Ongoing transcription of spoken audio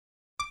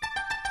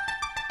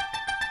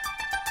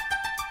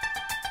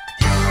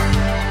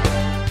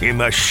In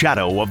the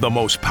shadow of the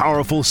most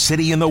powerful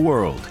city in the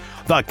world,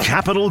 the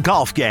Capital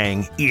Golf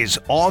Gang is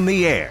on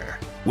the air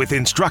with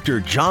instructor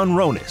John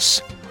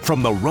Ronis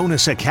from the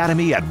Ronis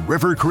Academy at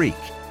River Creek,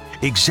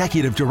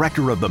 Executive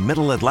Director of the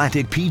Middle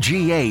Atlantic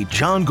PGA,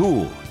 John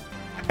Gould,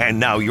 and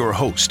now your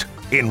host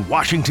in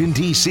Washington,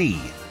 D.C.,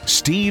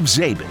 Steve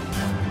Zabin.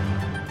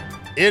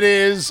 It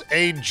is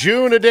a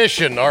June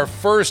edition, our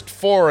first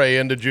foray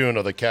into June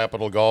of the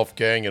Capital Golf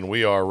Gang, and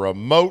we are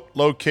remote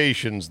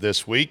locations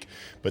this week.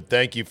 But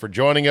thank you for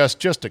joining us.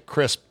 Just a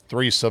crisp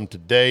threesome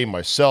today.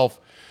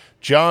 Myself,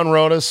 John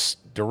Ronis,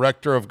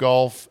 Director of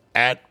Golf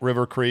at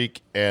River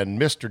Creek,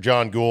 and Mr.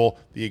 John Gould,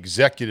 the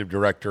Executive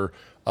Director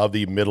of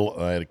the Middle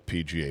Atlantic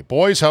PGA.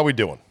 Boys, how we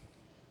doing?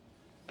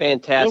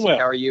 Fantastic. Well.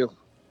 How are you?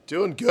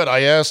 Doing good.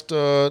 I asked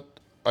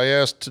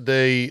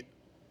today,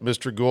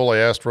 Mr. Gould, I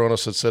asked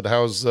Ronis, I said,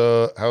 how's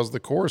the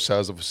course?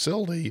 How's the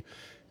facility?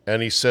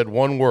 And he said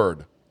one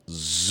word,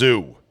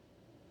 zoo.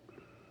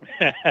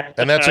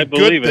 And that's a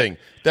good thing.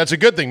 That's a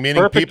good thing,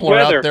 meaning Perfect people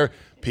weather. are out there.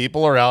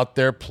 People are out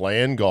there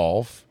playing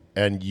golf,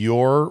 and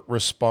your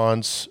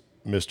response,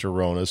 Mr.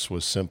 Ronis,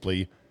 was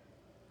simply,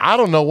 I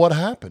don't know what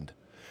happened.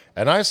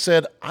 And I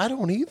said, I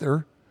don't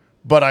either,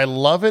 but I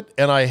love it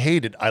and I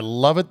hate it. I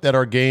love it that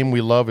our game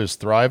we love is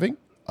thriving.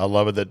 I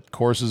love it that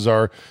courses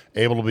are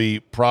able to be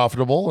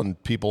profitable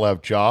and people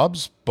have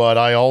jobs, but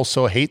I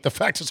also hate the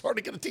fact it's hard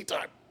to get a tee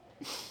time.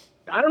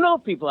 I don't know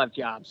if people have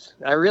jobs.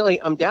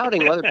 I'm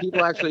doubting whether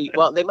people actually,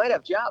 well, they might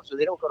have jobs, but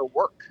they don't go to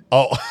work.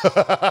 Oh,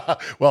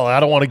 well, I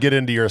don't want to get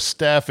into your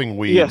staffing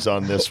weeds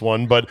on this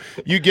one, but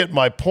you get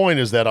my point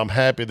is that I'm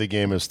happy the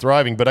game is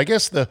thriving. But I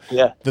guess the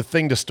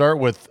thing to start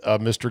with,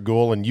 Mr.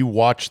 Gould, and you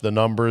watch the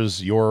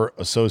numbers your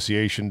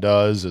association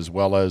does, as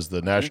well as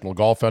the National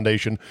Golf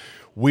Foundation,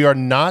 we are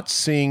not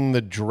seeing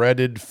the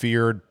dreaded,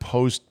 feared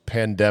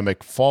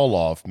post-pandemic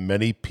fall-off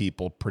many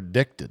people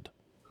predicted.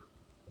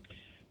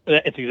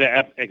 It's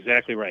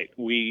exactly right.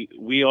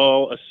 We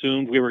all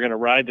assumed we were going to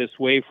ride this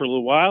wave for a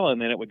little while,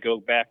 and then it would go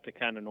back to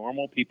kind of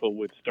normal. People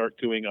would start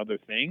doing other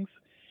things.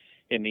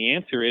 And the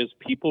answer is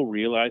people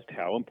realized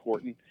how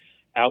important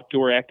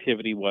outdoor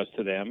activity was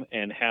to them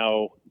and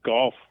how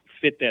golf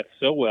fit that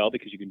so well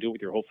because you can do it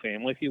with your whole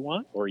family if you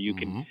want, or you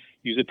can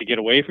use it to get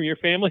away from your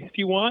family if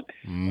you want.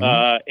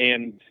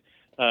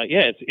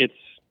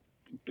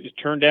 It's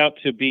turned out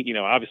to be,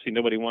 obviously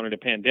nobody wanted a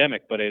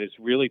pandemic, but it has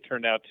really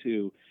turned out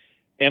to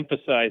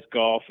emphasize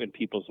golf in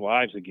people's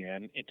lives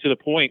again, and to the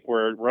point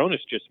where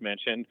Ronis just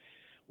mentioned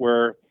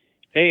where,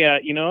 hey,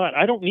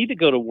 I don't need to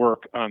go to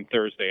work on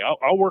Thursday.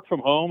 I'll work from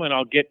home and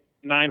I'll get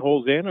 9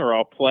 holes in, or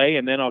I'll play,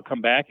 and then I'll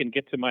come back and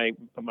get to my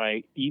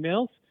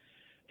emails.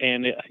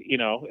 And,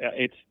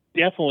 it's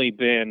definitely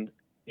been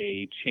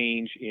a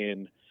change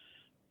in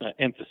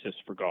emphasis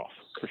for golf.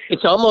 For sure.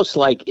 It's almost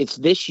like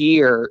this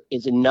year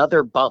is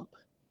another bump.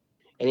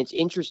 And it's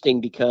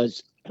interesting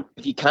because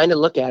if you kind of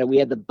look at it, we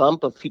had the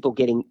bump of people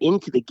getting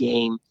into the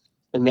game.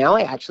 And now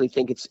I actually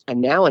think it's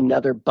now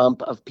another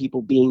bump of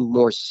people being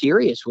more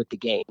serious with the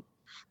game,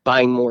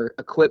 buying more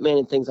equipment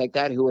and things like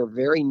that, who are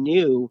very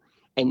new.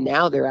 And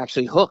now they're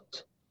actually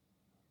hooked.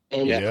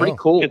 And it's pretty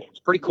cool. It's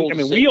pretty cool. I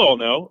mean, we all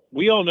know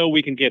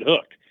we can get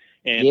hooked.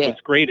 And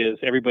what's great is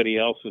everybody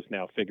else is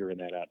now figuring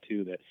that out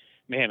too, that,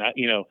 man,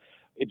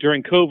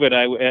 during COVID,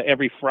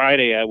 every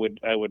Friday I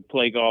would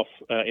play golf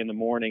in the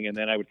morning, and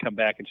then I would come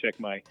back and check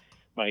my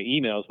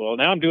emails. Well,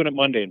 now I'm doing it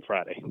Monday and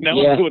Friday. Now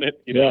I'm doing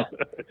it,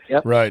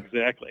 Yep. Right.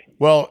 Exactly.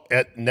 Well,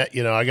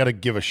 I got to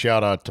give a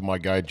shout out to my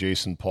guy,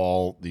 Jason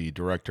Paul, the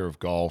Director of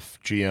Golf,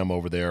 GM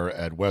over there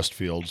at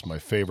Westfields, my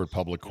favorite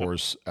public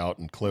course out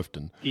in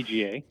Clifton.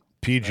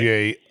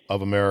 PGA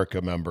of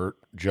America member,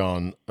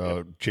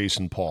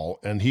 Jason Paul,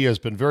 and he has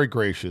been very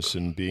gracious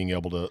in being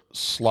able to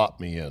slot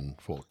me in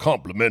for a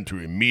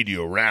complimentary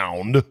media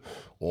round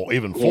or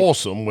even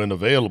foursome when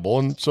available,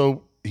 and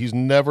so he's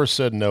never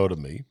said no to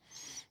me.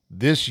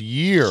 This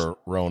year,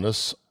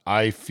 Ronis,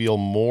 I feel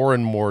more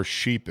and more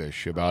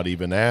sheepish about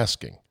even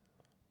asking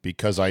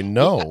because I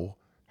know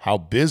how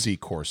busy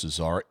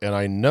courses are, and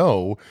I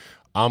know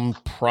I'm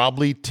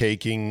probably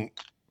taking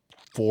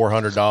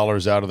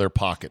 $400 out of their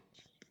pocket.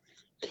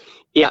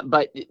 Yeah,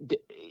 but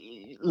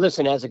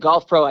listen, as a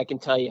golf pro, I can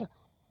tell you,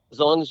 as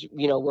long as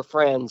we're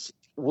friends,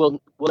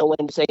 we'll know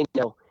when to say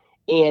no.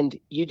 And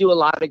you do a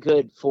lot of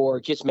good for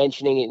just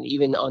mentioning it,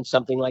 even on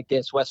something like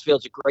this.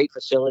 Westfield's a great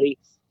facility.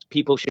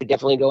 People should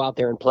definitely go out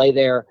there and play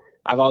there.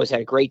 I've always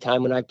had a great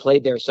time when I've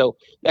played there, so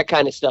that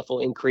kind of stuff will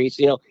increase.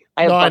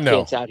 I have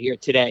buckets out here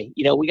today.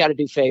 We got to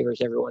do favors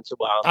every once in a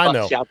while. I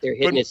know. Buck's out there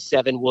hitting his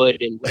 7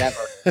 wood and whatever.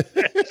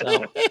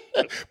 So.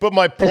 But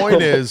my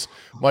point is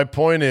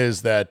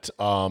that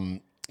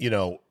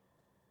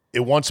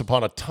once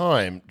upon a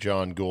time,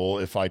 John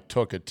Gould, if I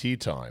took a tee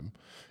time,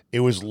 it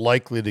was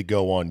likely to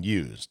go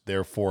unused.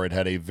 Therefore, it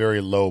had a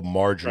very low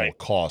marginal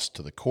cost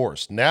to the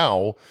course.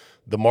 Now,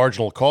 the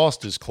marginal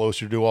cost is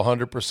closer to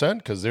 100%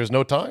 because there's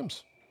no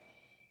times.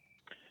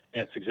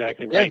 That's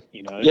exactly right.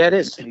 Yeah, it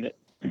is. And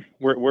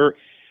we're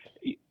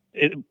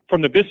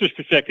from the business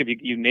perspective,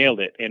 you nailed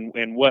it.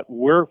 And what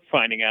we're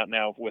finding out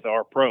now with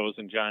our pros,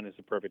 and John is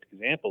a perfect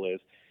example, is,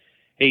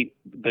 hey,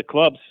 the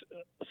clubs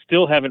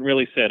still haven't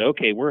really said,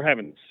 okay, we're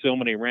having so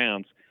many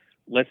rounds,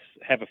 let's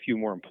have a few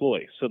more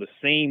employees. So the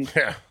same,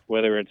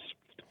 whether it's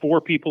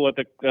 4 people at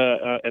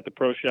the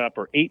pro shop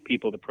or 8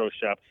 people at the pro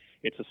shop,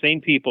 it's the same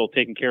people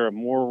taking care of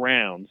more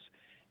rounds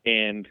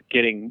and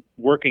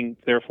working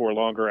therefore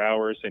longer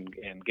hours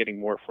and getting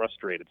more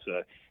frustrated.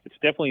 So it's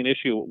definitely an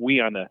issue. We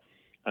on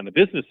the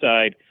business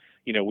side,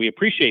 we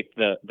appreciate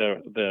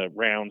the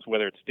rounds,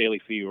 whether it's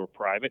daily fee or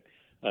private,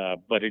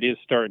 but it is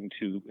starting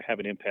to have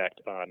an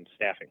impact on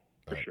staffing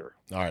for sure.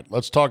 All right,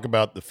 let's talk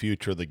about the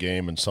future of the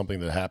game and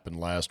something that happened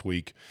last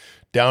week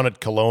down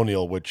at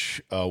Colonial,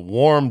 which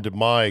warmed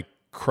my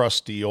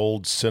crusty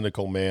old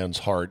cynical man's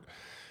heart,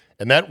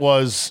 and that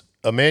was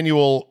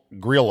Emmanuel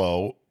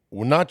Grillo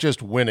not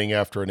just winning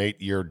after an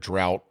 8-year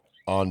drought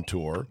on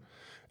tour,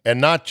 and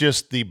not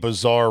just the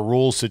bizarre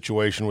rule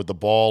situation with the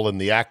ball in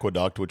the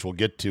aqueduct, which we'll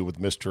get to with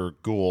Mr.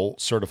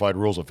 Gould, certified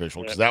rules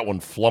official, because that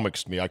one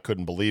flummoxed me. I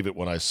couldn't believe it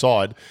when I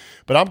saw it.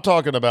 But I'm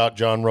talking about,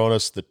 John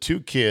Ronas, the 2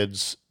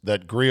 kids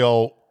that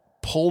Grillo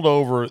pulled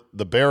over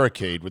the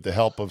barricade with the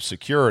help of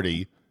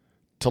security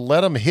to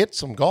let him hit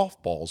some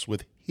golf balls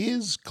with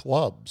his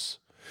clubs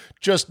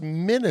just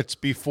minutes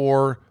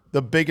before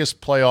the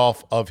biggest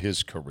playoff of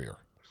his career.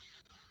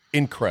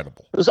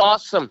 Incredible. It was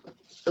awesome.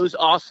 It was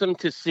awesome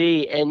to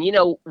see. And,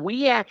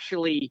 we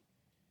actually,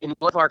 in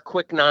one of our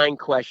quick 9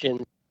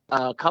 questions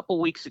a couple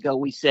weeks ago,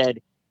 we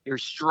said, you're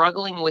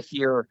struggling with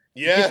you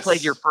just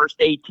played your first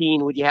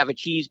 18. Would you have a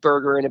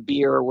cheeseburger and a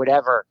beer or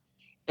whatever?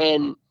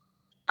 And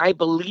I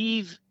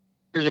believe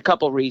there's a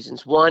couple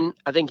reasons. One,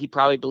 I think he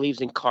probably believes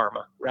in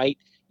karma, right?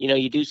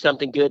 You do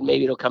something good,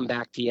 maybe it'll come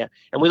back to you.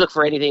 And we look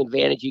for anything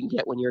advantage you can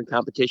get when you're in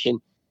competition.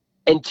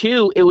 And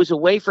 2, it was a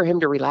way for him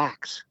to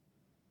relax.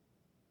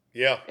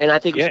 Yeah. And I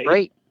think it's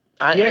great.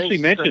 He actually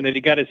mentioned that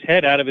he got his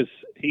head out of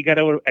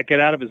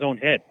his own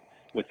head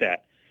with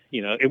that.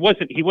 He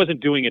wasn't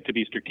doing it to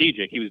be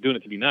strategic. He was doing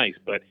it to be nice.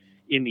 But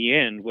in the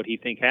end, what he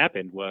think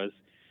happened was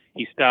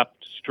he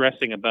stopped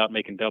stressing about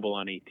making double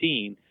on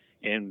 18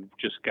 and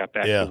just got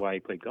back to why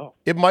he played golf.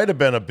 It might have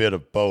been a bit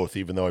of both,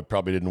 even though I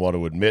probably didn't want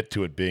to admit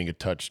to it being a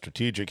touch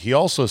strategic. He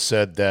also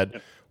said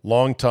that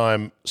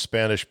longtime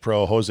Spanish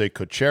pro Jose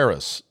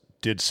Cocheras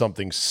did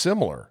something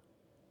similar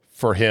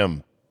for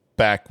him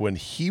back when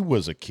he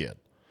was a kid,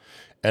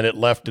 and it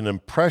left an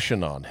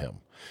impression on him.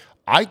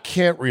 I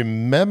can't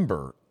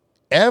remember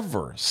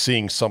ever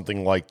seeing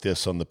something like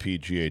this on the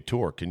PGA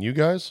Tour. Can you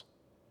guys?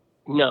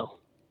 No,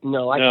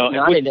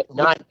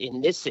 not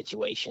in this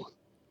situation.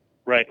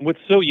 Right. And what's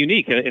so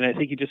unique, and I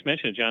think you just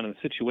mentioned it, John, in the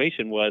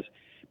situation was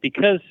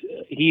because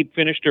he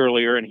finished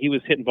earlier and he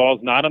was hitting balls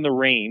not on the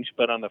range,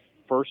 but on the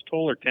first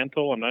hole or 10th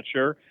hole, I'm not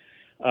sure,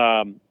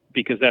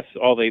 because that's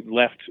all they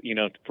left,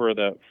 for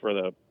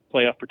the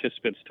playoff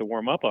participants to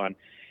warm up on.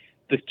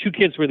 The 2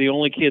 kids were the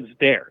only kids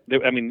there.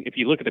 If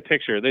you look at the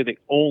picture, they're the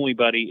only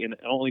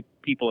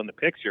people in the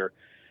picture,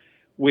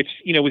 which,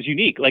 was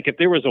unique. Like if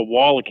there was a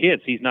wall of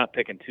kids, he's not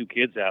picking 2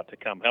 kids out to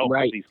come help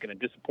because he's going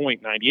to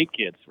disappoint 98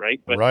 kids,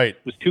 right? But it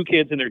was 2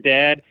 kids and their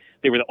dad.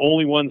 They were the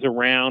only ones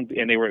around,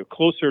 and they were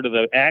closer to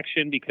the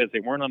action because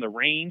they weren't on the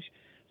range.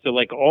 So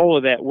like all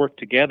of that worked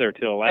together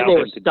to allow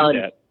them to do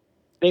that.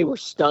 They were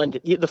stunned.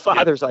 The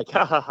father's like,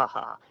 ha, ha, ha,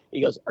 ha.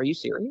 He goes, are you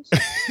serious?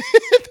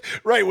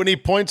 Right. When he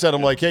points at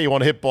him like, hey, you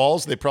want to hit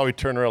balls? They probably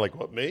turn around like,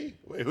 what, me?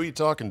 Wait, who are you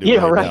talking to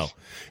now?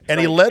 And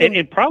he let him.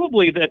 And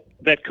probably that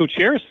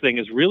Cocheras thing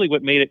is really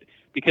what made it,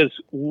 because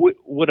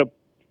would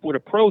a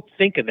pro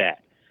think of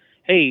that?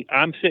 Hey,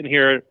 I'm sitting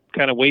here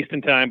kind of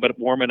wasting time, but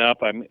warming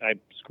up. I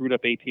screwed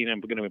up 18.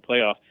 I'm going to be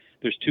playoff.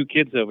 There's 2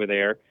 kids over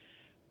there.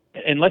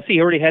 Unless he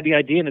already had the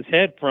idea in his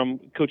head from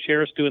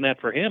Cocheras doing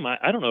that for him,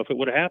 I don't know if it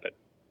would have happened.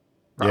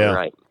 Yeah.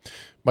 Right.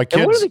 My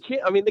kids. And what are the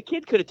kids? The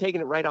kid could have taken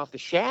it right off the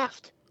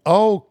shaft.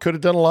 Oh, could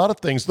have done a lot of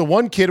things. The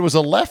one kid was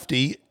a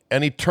lefty,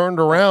 and he turned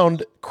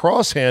around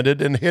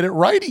cross-handed and hit it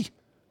righty.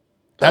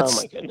 Oh,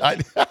 my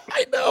goodness.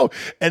 I know.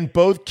 And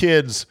both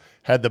kids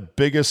had the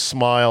biggest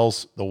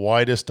smiles, the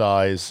widest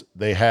eyes.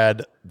 They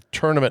had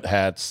tournament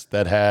hats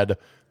that had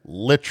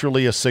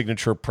literally a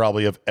signature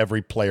probably of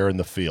every player in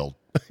the field.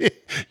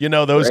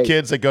 Those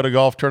kids that go to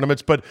golf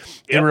tournaments. But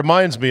it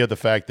reminds me of the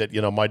fact that,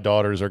 my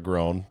daughters are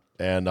grown,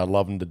 and I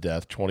love them to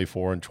death,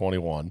 24 and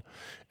 21.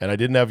 And I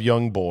didn't have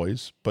young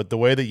boys, but the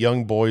way that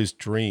young boys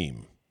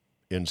dream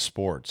in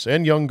sports,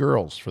 and young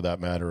girls for that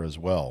matter as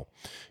well,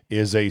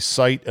 is a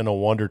sight and a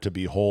wonder to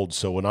behold.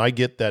 So when I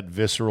get that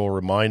visceral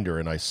reminder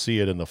and I see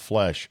it in the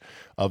flesh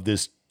of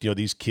this,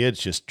 these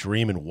kids just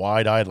dreaming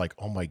wide-eyed like,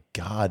 oh my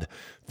God,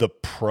 the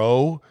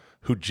pro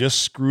who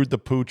just screwed the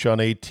pooch on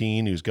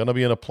 18, who's going to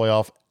be in a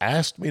playoff,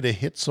 asked me to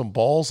hit some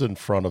balls in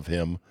front of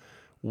him.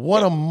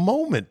 What a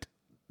moment.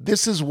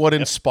 This is what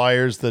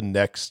inspires the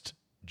next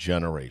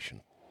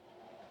generation.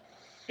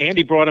 And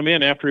he brought him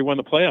in after he won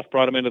the playoff,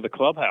 brought him into the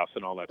clubhouse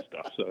and all that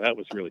stuff. So that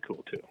was really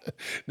cool too.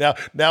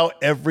 Now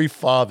every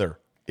father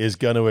is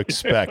going to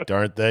expect,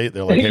 aren't they?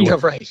 They're like, hey,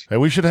 right. Hey,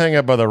 we should hang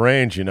out by the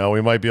range.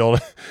 We might be able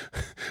to.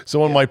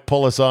 Someone might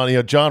pull us on.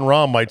 John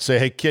Rahm might say,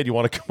 "Hey, kid, you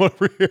want to come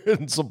over here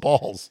and some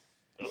balls?"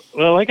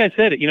 Well, like I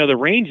said, the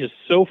range is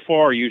so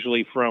far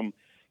usually from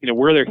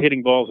where they're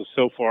hitting balls is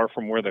so far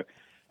from where the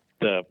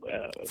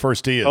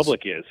first tee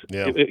public is.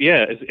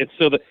 Yeah, it's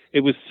so that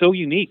it was so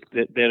unique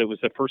that it was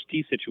a first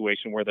tee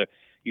situation where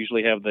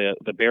usually have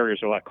the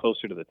barriers are a lot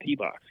closer to the tee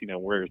box.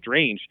 Whereas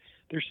range,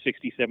 they're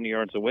 60, 70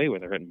 yards away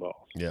when they're hitting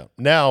balls. Yeah.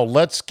 Now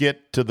let's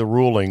get to the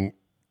ruling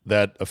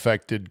that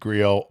affected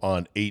Griot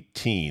on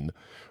 18,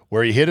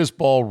 where he hit his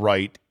ball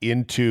right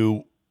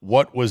into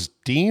what was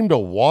deemed a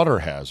water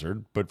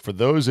hazard, but for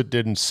those that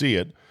didn't see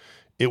it,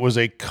 it was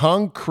a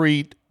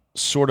concrete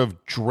sort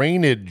of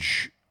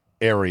drainage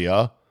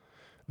area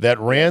that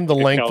ran the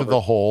length of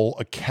the hole,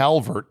 a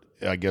calvert,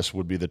 I guess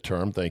would be the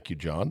term. Thank you,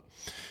 John.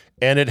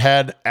 And it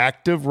had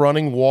active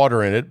running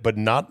water in it, but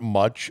not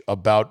much,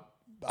 about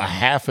a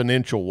half an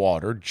inch of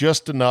water,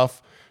 just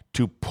enough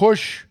to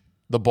push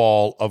the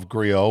ball of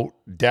Griot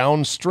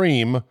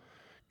downstream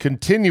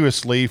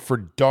continuously for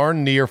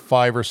darn near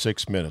 5 or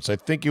 6 minutes. I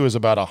think it was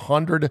about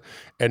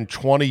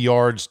 120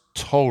 yards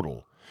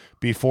total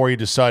before he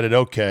decided,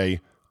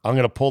 okay, I'm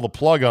going to pull the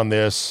plug on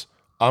this.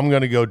 I'm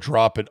going to go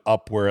drop it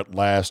up where it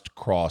last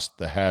crossed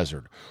the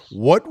hazard.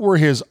 What were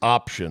his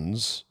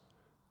options,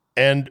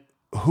 and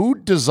who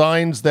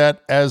designs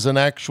that as an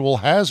actual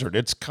hazard?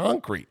 It's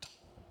concrete.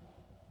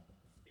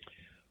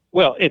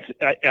 Well,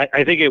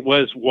 I think it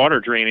was water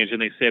drainage, and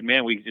they said,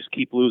 man, we just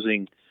keep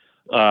losing,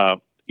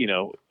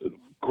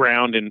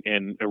 ground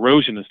and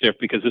erosion and stuff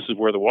because this is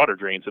where the water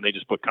drains, and they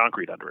just put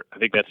concrete under it. I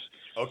think that's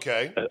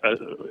okay.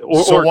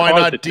 So why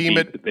not deem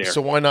it?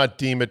 So why not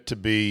deem it to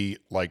be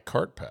like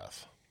cart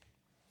path?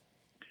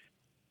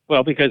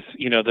 Well, because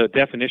the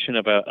definition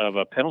of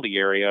a penalty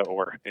area,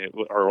 or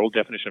our old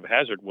definition of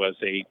hazard, was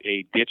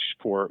a ditch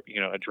for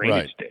a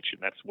drainage ditch,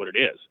 and that's what it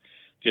is.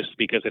 Just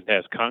because it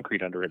has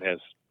concrete under it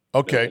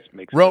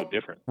makes it no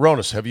different.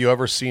 Ronis, have you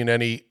ever seen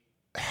any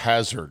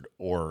hazard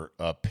or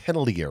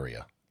penalty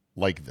area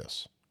like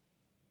this?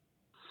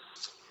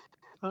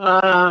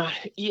 Yeah,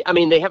 I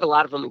mean, they have a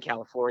lot of them in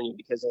California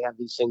because they have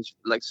these things,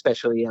 like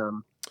especially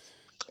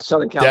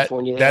Southern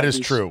California. That is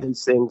true.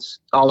 These things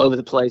all over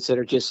the place that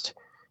are just,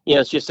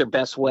 it's just their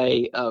best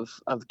way of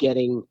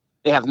getting.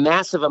 They have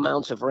massive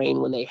amounts of rain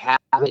when they have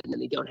it, and then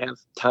they don't have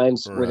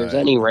times where there's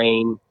any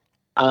rain.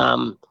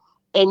 And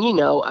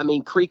I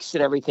mean, creeks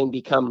and everything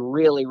become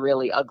really,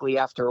 really ugly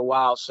after a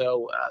while.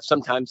 So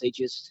sometimes they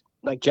just,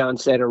 like John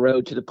said,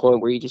 erode to the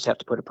point where you just have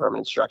to put a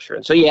permanent structure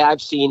in. So yeah,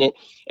 I've seen it,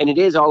 and it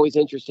is always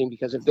interesting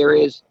because if there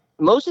is,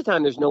 most of the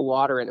time there's no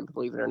water in it,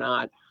 believe it or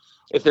not.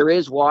 If there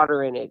is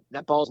water in it,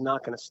 that ball's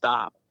not going to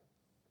stop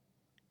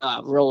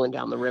rolling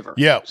down the river.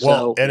 Yeah,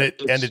 well, so, and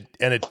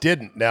it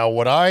didn't. Now,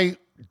 what I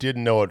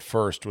didn't know at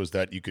first was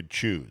that you could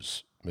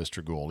choose,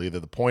 Mr. Gould, either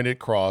the point it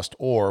crossed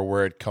or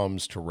where it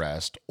comes to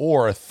rest,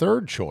 or a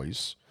third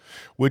choice,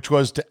 which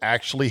was to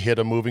actually hit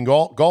a moving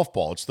golf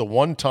ball. It's the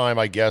one time,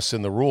 I guess,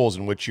 in the rules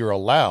in which you're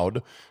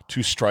allowed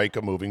to strike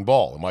a moving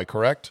ball. Am I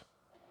correct?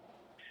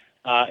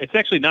 It's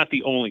actually not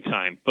the only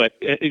time, but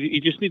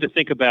you just need to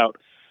think about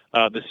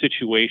the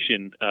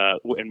situation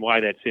and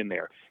why that's in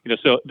there.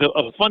 So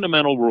a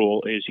fundamental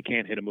rule is you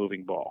can't hit a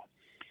moving ball,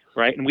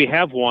 right? And we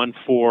have one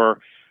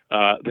for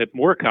that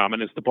more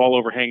common is the ball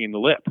overhanging the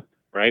lip,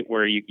 right?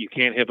 Where you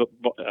can't hit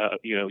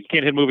you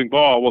can't hit a moving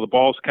ball. Well, the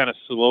ball's kind of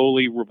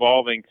slowly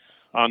revolving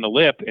on the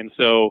lip, and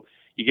so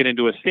you get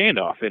into a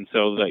standoff. And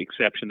so the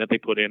exception that they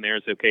put in there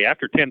is, okay,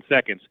 after 10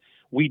 seconds,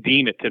 we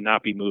deem it to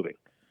not be moving.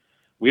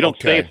 We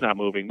don't say it's not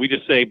moving. We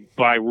just say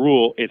by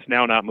rule it's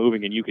now not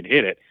moving and you can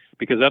hit it,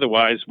 because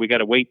otherwise we got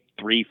to wait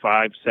 3,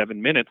 5,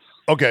 7 minutes.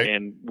 Okay.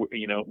 And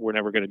we're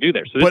never going to do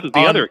there. So this is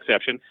the other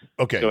exception.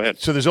 Okay. Go ahead.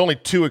 So there's only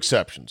 2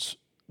 exceptions.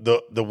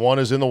 The one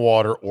is in the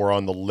water or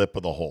on the lip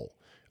of the hole.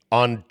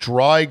 On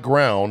dry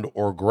ground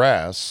or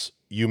grass,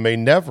 you may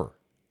never,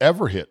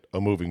 ever hit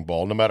a moving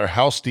ball, no matter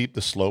how steep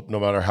the slope, no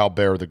matter how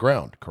bare the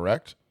ground,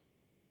 correct?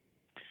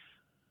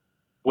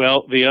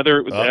 Well, the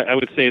other, I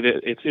would say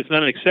that it's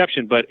not an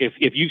exception, but if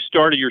you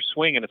started your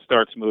swing and it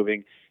starts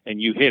moving and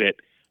you hit it,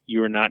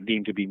 you are not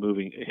deemed to be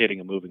hitting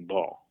a moving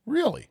ball.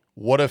 Really?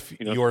 What if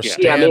your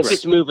stance? Yeah, I mean, if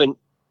it's moving.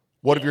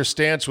 What if your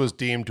stance was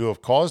deemed to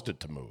have caused it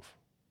to move?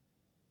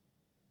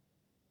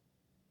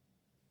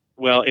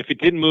 Well, if it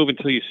didn't move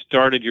until you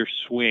started your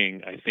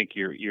swing, I think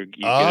you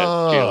get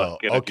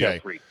a jail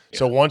free. Yeah.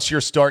 So once you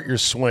start your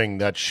swing,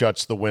 that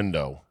shuts the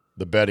window,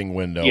 the betting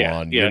window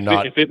on. Yeah,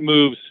 if it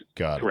moves,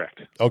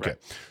 correct. Okay.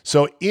 Correct.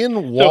 So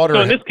in water.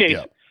 So in this case,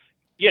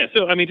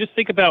 so I mean, just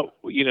think about,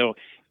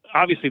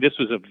 obviously this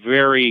was a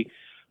very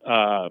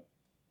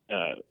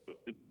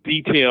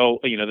detail.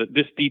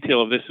 This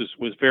detail of this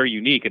was very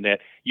unique in that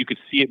you could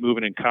see it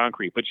moving in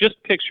concrete. But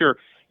just picture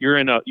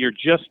you're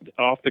just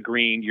off the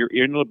green, you're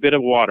in a bit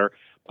of water,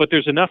 but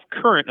there's enough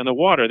current in the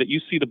water that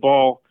you see the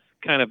ball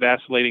kind of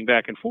vacillating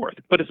back and forth,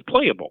 but it's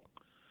playable,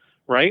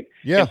 right?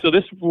 Yeah. And so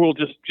this rule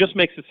just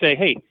makes it say,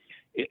 hey,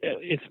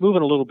 it's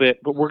moving a little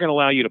bit, but we're going to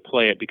allow you to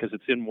play it because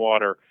it's in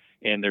water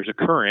and there's a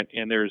current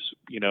and there's,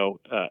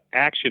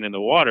 action in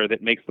the water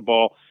that makes the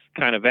ball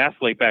kind of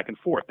vacillate back and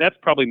forth. That's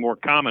probably more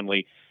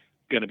commonly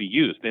going to be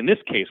used. In this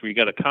case, where you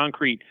got a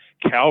concrete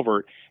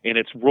calvert and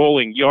it's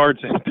rolling yards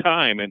at a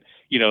time, and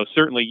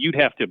certainly you'd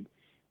have to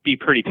be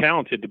pretty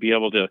talented to be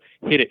able to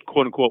hit it,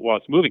 quote unquote, while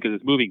it's moving, because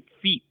it's moving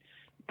feet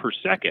per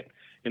second.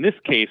 In this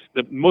case,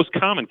 the most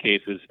common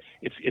case is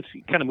it's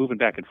kind of moving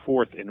back and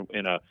forth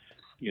in a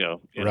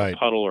a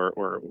puddle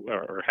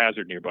or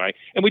hazard nearby,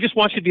 and we just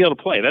want you to be able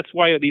to play. That's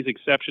why these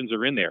exceptions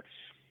are in there.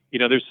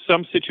 There's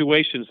some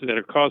situations that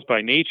are caused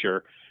by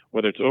nature,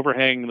 whether it's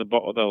overhanging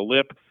the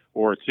lip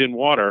or it's in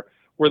water,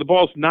 where the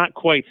ball's not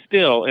quite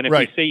still, and if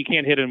you say you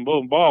can't hit a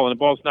moving ball and the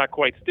ball's not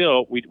quite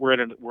still, we're at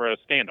a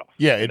standoff.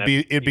 Yeah,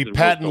 it'd be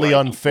patently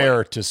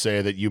unfair to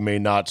say that you may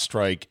not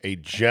strike a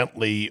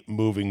gently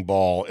moving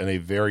ball in a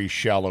very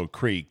shallow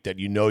creek that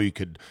you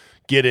could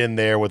get in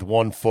there with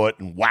 1 foot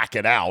and whack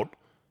it out,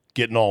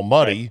 getting all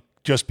muddy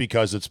just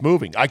because it's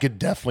moving. I could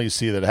definitely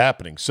see that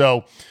happening.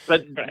 So,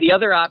 but the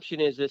other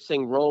option is this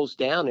thing rolls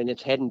down and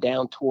it's heading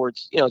down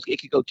towards, it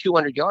could go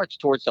 200 yards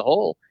towards the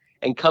hole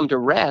and come to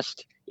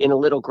rest in a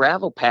little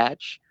gravel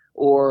patch,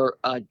 or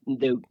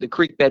the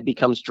creek bed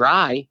becomes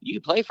dry.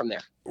 You play from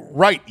there.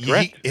 Right.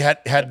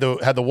 Had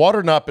the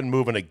water not been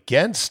moving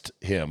against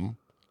him,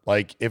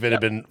 like if it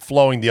had been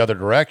flowing the other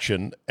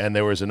direction and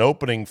there was an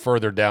opening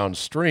further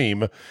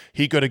downstream,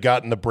 he could have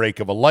gotten the break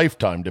of a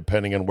lifetime,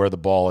 depending on where the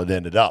ball had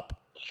ended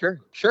up.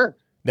 Sure.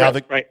 Now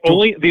the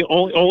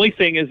only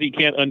thing is he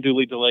can't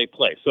unduly delay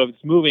play. So if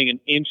it's moving an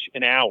inch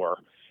an hour,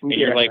 and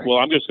you're like, well,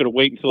 I'm just going to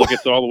wait until it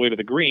gets all the way to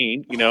the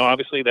green.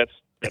 Obviously that's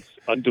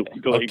unduly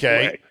delayed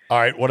play. All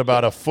right. What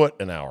about a foot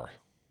an hour?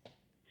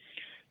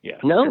 Yeah.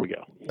 No. There we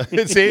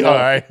go. See, all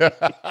right.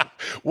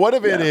 What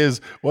if it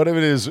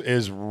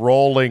is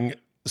rolling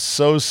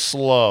so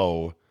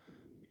slow,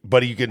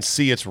 but you can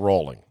see it's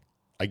rolling?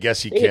 I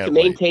guess you can't to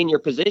maintain your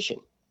position.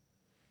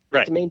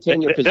 Right. To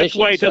maintain your position. That's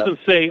why it doesn't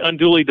say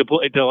unduly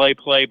delay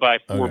play by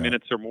 4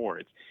 minutes or more.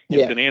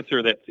 It's an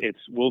answer that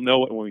we'll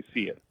know it when we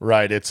see it.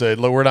 Right.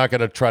 We're not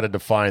going to try to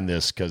define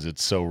this because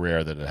it's so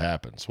rare that it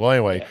happens. Well,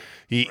 anyway,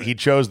 he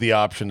chose the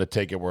option to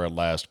take it where it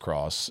last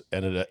cross,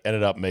 and it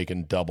ended up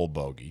making double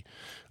bogey,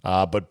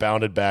 but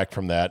bounded back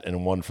from that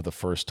and won for the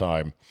first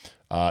time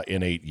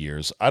in 8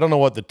 years. I don't know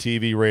what the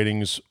TV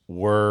ratings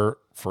were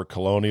for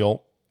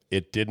Colonial.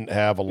 It didn't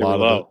have a lot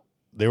of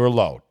they were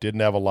low. Didn't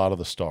have a lot of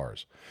the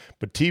stars.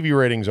 But TV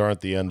ratings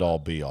aren't the end-all,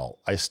 be-all.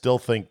 I still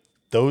think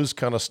those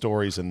kind of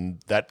stories and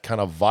that kind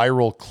of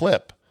viral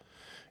clip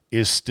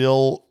is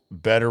still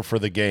better for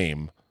the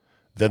game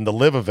than the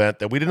live event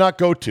that we did not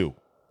go to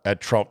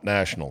at Trump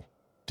National,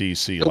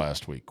 D.C.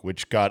 last week,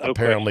 which got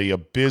apparently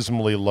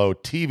abysmally low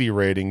TV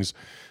ratings.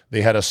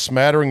 They had a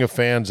smattering of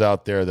fans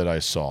out there that I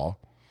saw.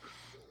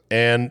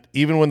 And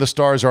even when the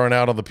stars aren't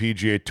out on the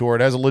PGA Tour,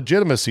 it has a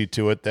legitimacy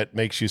to it that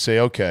makes you say,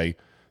 okay,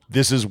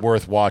 this is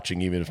worth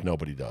watching even if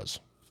nobody does.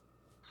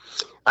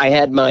 I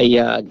had we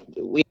had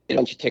a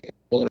bunch of tickets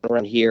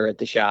around here at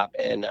the shop,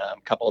 and a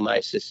couple of my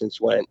assistants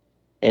went.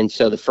 And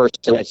so the first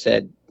thing I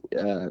said,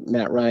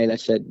 Matt Ryan, I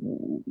said,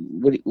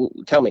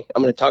 tell me,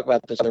 I'm going to talk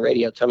about this on the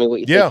radio. Tell me what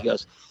you think. He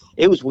goes,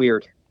 it was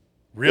weird.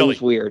 Really? It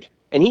was weird.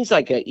 And he's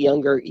like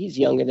he's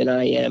younger than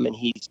I am, and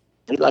he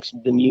likes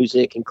the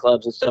music and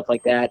clubs and stuff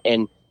like that.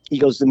 And he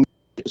goes, the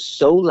music was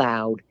so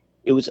loud,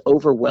 it was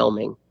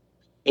overwhelming.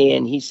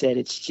 And he said,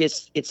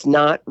 it's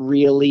not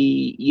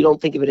really, you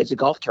don't think of it as a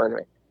golf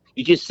tournament.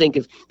 You just think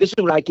of, this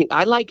is what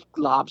I like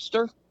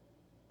lobster,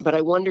 but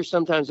I wonder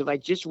sometimes if I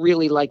just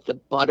really like the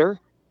butter,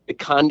 the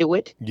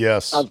conduit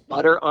of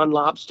butter on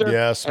lobster.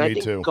 Yes, and me I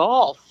think too.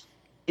 Golf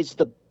is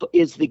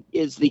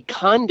the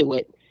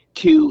conduit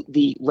to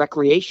the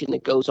recreation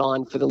that goes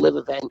on for the live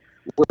event,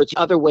 where it's the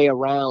other way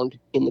around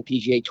in the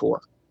PGA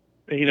Tour.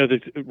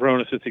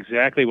 Ronas, it's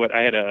exactly what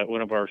I had.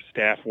 One of our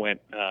staff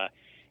went,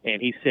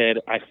 and he said,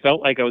 I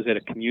felt like I was at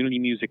a community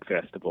music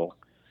festival,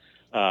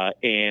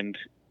 and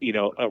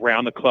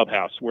around the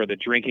clubhouse where the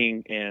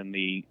drinking and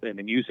the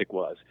music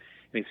was.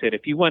 And he said,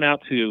 if you went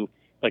out to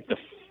like the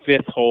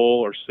 5th hole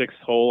or 6th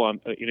hole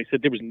he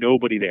said there was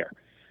nobody there.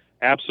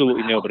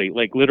 Absolutely nobody.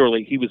 Like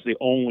literally, he was the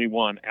only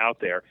one out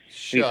there. And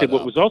he said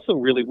what was also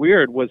really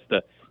weird was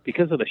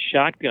because of the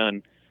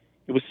shotgun,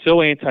 it was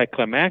so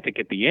anticlimactic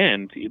at the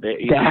end.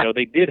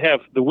 They did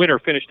have the winner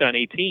finished on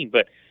 18,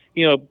 but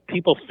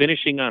people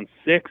finishing on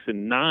 6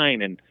 and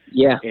 9 and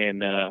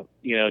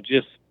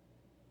just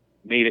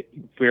made it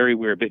very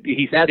weird. But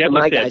that's what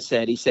my guy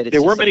said. He said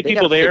there weren't many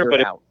people there,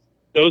 but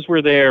those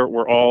were there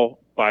were all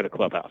by the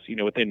clubhouse.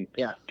 Within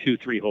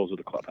 2-3 holes of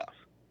the clubhouse.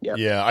 Yep.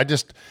 Yeah,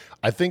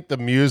 I think the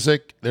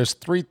music, there's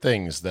 3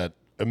 things that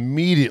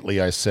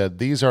immediately I said,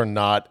 these are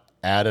not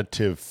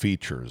additive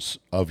features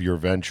of your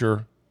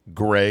venture,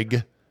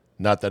 Greg.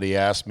 Not that he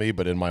asked me,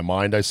 but in my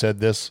mind I said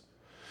this.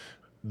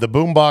 The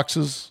boom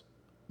boxes,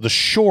 the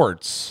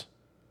shorts,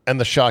 and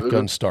the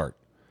shotgun start.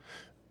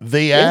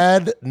 They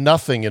add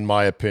nothing, in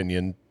my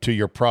opinion, to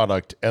your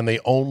product, and they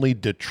only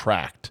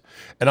detract.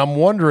 And I'm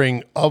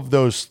wondering, of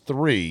those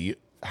 3,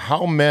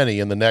 how many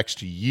in the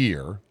next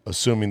year,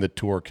 assuming the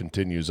tour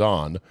continues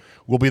on,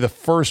 will be the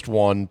first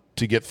one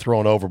to get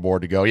thrown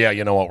overboard to go, yeah,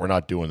 you know what, we're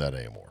not doing that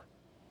anymore?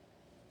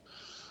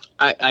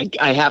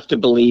 I have to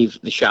believe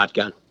the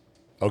shotgun.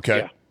 Okay.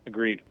 Yeah,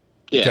 agreed.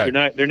 Yeah.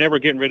 Okay. They're never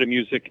getting rid of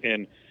music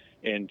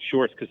and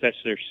shorts because that's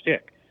their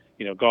shtick.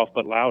 Golf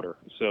but louder.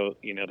 So,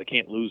 they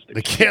can't lose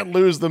They can't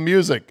lose the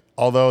music,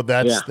 although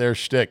that's their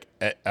shtick.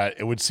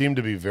 It would seem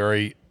to be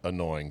very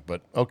annoying,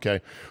 but okay,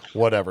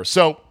 whatever.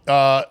 So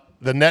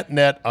the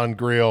net on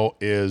Grillo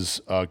is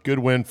a good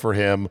win for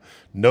him.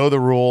 Know the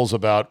rules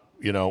about,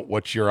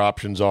 what your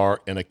options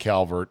are in a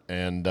Calvert.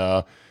 And,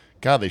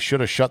 God, they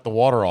should have shut the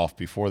water off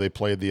before they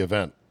played the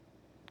event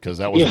because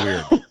that was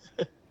weird.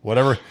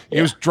 Whatever.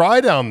 It was dry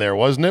down there,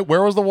 wasn't it?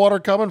 Where was the water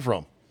coming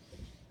from?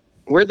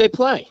 Where'd they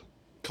play?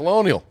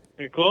 Colonial.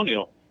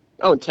 Colonial.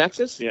 Oh, in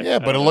Texas? Yeah,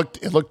 but it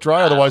looked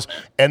dry otherwise.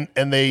 And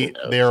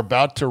they're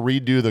about to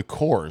redo the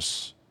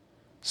course,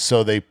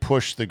 so they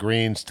pushed the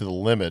greens to the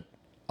limit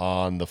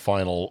on the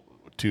final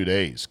 2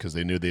 days because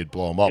they knew they'd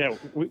blow them up. Yeah,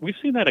 we've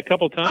seen that a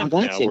couple times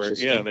that's now.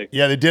 interesting.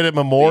 They did it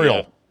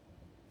Memorial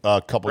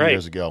a couple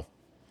years ago.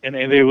 And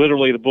they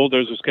literally, the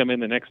bulldozers come in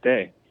the next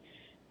day.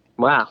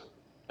 Wow,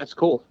 that's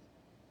cool.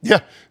 Yeah,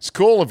 it's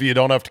cool if you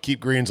don't have to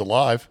keep greens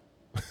alive,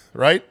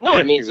 right? No,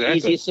 I mean, Exactly.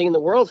 it's the easiest thing in the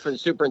world for the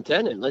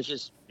superintendent. Let's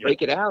just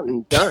break it out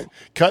and done.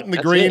 Cutting the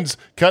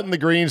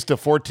greens to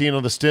 14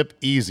 on the stip,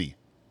 easy.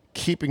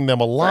 Keeping them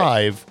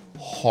alive,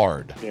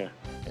 hard. Yeah.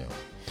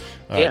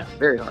 Yeah,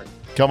 very hard.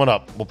 Coming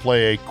up, we'll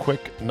play a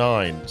quick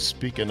 9.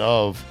 Speaking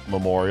of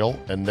Memorial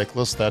and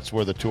Nicklaus, that's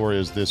where the tour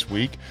is this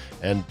week.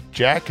 And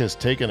Jack has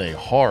taken a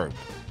hard,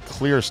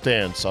 clear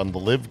stance on the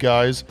Live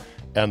guys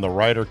and the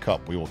Ryder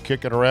Cup. We will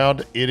kick it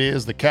around. It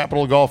is the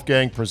Capital Golf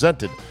Gang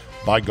presented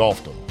by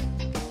Golfdom.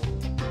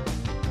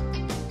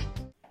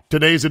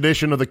 Today's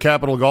edition of the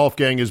Capital Golf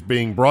Gang is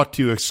being brought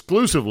to you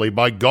exclusively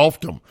by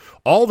Golfdom.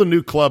 All the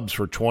new clubs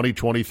for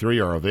 2023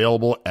 are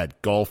available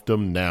at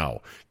Golfdom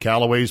now.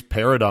 Callaway's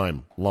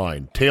Paradigm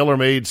line,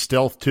 TaylorMade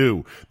Stealth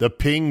 2, the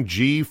Ping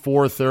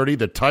G430,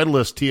 the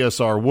Titleist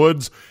TSR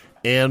Woods,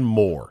 and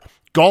more.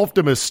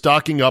 Golfdom is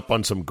stocking up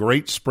on some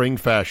great spring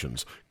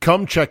fashions.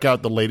 Come check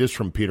out the latest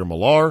from Peter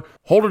Millar,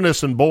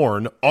 Holderness &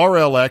 Bourne,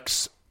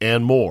 RLX,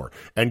 and more,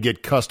 and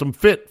get custom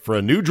fit for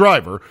a new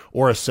driver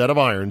or a set of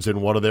irons in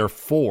one of their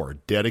 4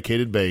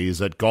 dedicated bays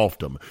at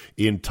Golfdom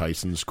in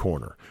Tyson's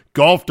Corner.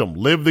 Golfdom,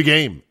 live the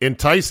game in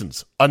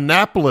Tyson's,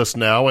 Annapolis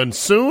now, and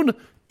soon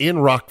in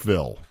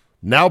Rockville.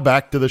 Now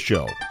back to the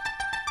show.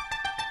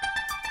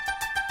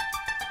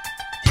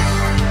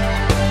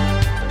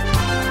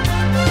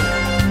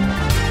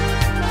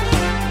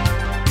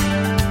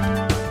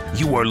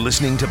 You are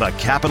listening to the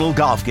Capital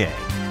Golf Gang,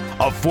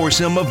 a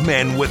foursome of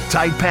men with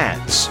tight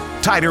pants,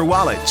 tighter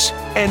wallets,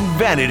 and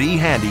vanity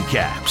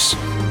handicaps.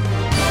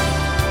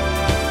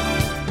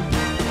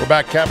 We're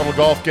back, Capital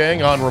Golf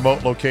Gang, on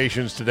remote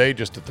locations today.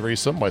 Just a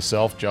threesome.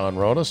 Myself, John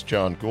Ronas,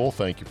 John Gould.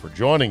 Thank you for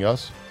joining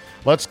us.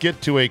 Let's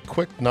get to a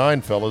quick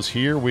 9, fellas.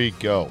 Here we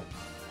go.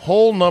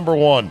 Hole number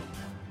 1.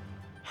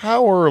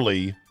 How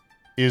early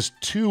is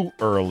too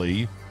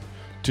early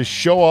to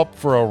show up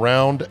for a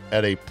round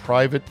at a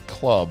private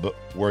club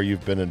where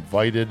you've been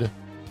invited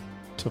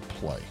to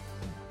play?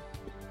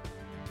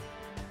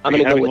 I'm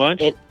going to go with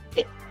lunch?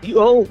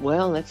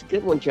 Well, that's a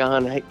good one,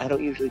 John. I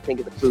don't usually think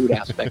of the food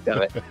aspect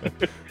of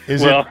it.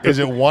 Is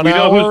it 1 we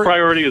hour? know whose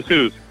priority is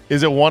whose.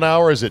 Is it 1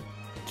 hour? Is it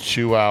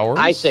 2 hours?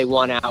 I say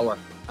 1 hour.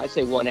 I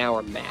say 1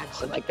 hour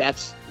max. And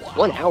that's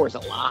 1 hour is a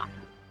lot.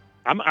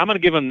 I'm going to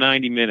give them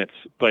 90 minutes,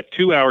 but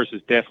 2 hours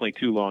is definitely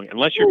too long,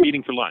 unless you're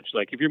meeting for lunch.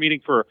 Like if you're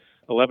meeting for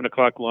 11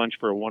 o'clock lunch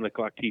for a 1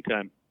 o'clock tea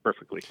time,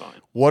 perfectly fine.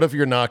 What if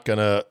you're not going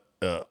to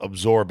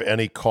absorb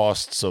any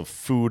costs of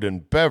food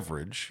and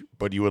beverage,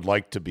 but you would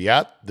like to be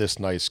at this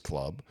nice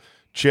club,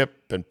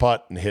 chip and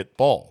putt and hit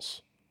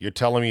balls? You're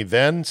telling me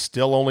then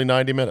still only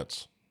 90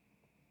 minutes?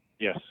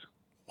 Yes.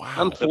 Wow.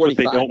 I'm That's what 45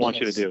 they don't minutes. want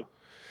you to do.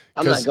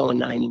 I'm not going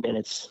 90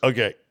 minutes.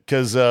 Okay,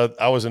 because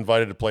I was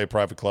invited to play a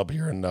private club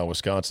here in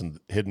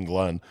Wisconsin, Hidden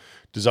Glen,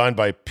 designed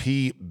by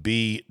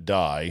P.B.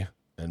 Dye,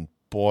 and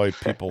boy,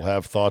 people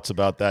have thoughts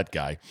about that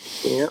guy.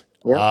 Yeah.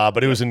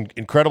 But it was in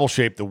incredible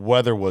shape. The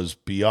weather was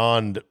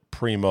beyond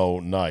primo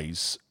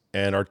nice,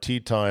 and our tee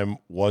time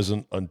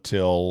wasn't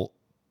until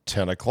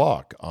 10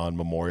 o'clock on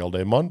Memorial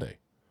Day Monday.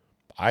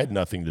 I had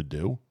nothing to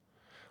do.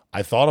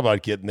 I thought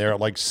about getting there at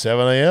like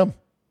 7 a.m.,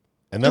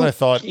 and then I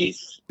thought,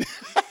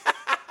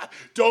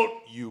 don't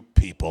you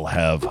people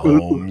have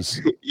homes?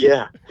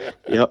 Yeah.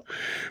 Yep.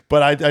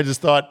 But I just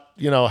thought,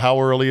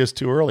 how early is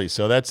too early?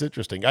 So that's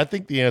interesting. I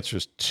think the answer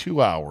is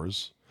 2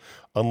 hours,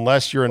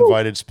 unless you're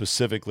invited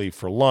specifically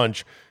for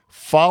lunch.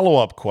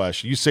 Follow-up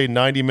question. You say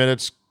 90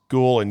 minutes,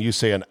 Ghoul, and you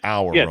say an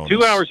hour. Yeah, Ronas.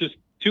 2 hours is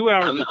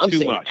I'm too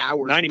saying much.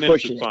 hours 90 minutes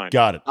pushing is it. fine.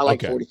 Got it. I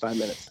like Okay. 45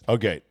 minutes.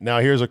 Okay, now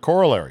here's a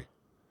corollary.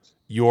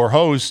 Your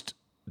host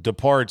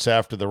departs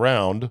after the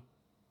round.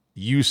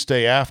 You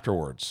stay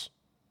afterwards.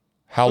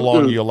 How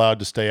long are you allowed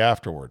to stay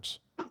afterwards?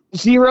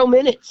 0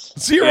 minutes.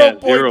 0.0.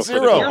 zero for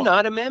the You're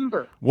not a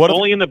member. What if,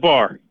 Only in the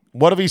bar.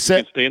 What if he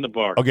said? Stay in the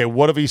bar. Okay.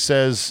 What if he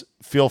says,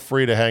 "Feel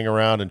free to hang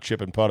around and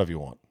chip and putt if you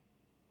want"?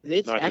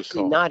 It's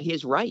actually not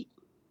his right.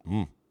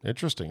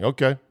 Interesting.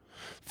 Okay.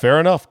 Fair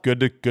enough. Good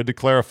to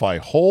clarify.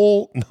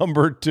 Hole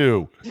number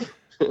 2.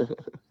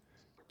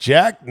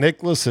 Jack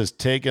Nicklaus has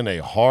taken a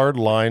hard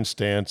line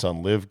stance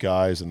on live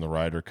guys in the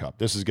Ryder Cup.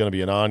 This is going to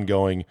be an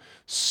ongoing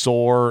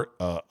sore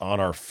on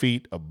our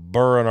feet, a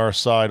burr on our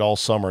side all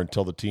summer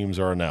until the teams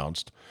are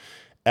announced.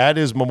 At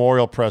his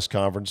memorial press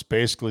conference,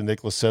 basically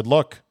Nicklaus said,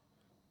 look,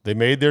 they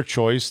made their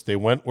choice. They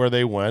went where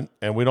they went,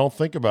 and we don't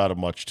think about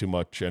it too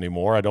much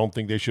anymore. I don't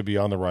think they should be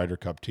on the Ryder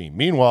Cup team.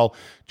 Meanwhile,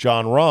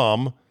 John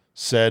Rahm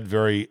said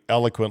very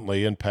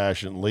eloquently and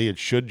passionately it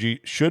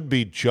should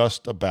be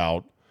just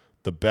about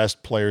the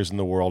best players in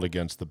the world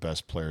against the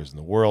best players in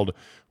the world.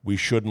 We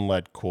shouldn't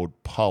let,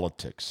 quote,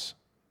 politics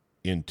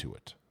into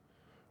it.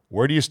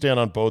 Where do you stand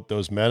on both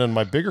those men? And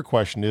my bigger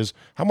question is,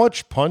 how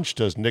much punch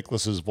does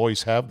Nicklaus's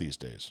voice have these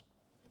days?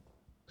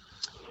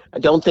 I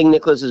don't think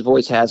Nicklaus's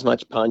voice has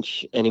much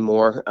punch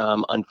anymore,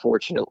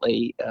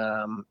 unfortunately.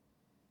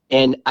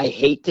 And I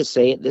hate to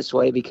say it this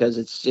way because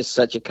it's just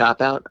such a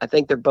cop-out. I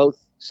think they're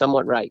both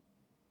somewhat right.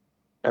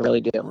 I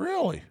really do.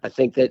 Really? I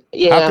think that,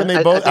 yeah.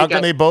 How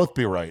can they both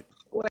be right?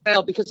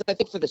 Well, because I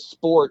think for the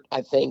sport,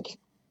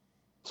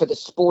 for the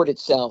sport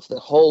itself, the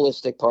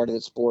holistic part of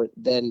the sport,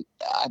 then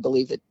I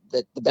believe that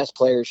the best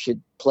players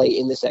should play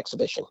in this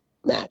exhibition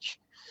match.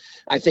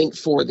 I think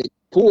for the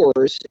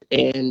tours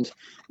and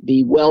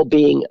the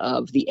well-being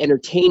of the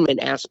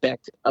entertainment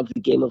aspect of the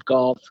game of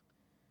golf,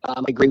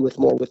 I agree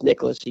more with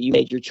Nicklaus. You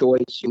made your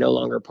choice. You're no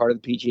longer a part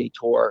of the PGA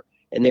Tour,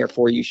 and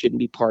therefore you shouldn't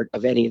be part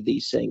of any of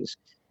these things.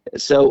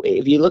 So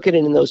if you look at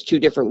it in those two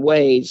different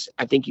ways,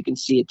 I think you can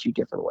see it two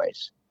different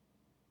ways.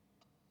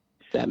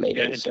 That made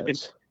any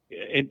sense.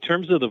 In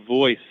terms of the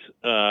voice,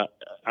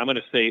 I'm going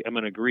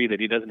to agree that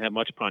he doesn't have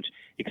much punch,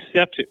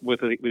 except with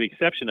the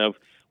exception of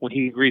when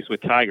he agrees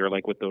with Tiger,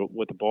 like with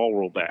the ball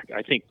roll back.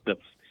 I think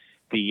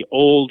the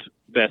old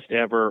best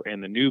ever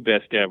and the new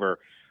best ever,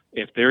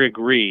 if they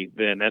agree,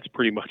 then that's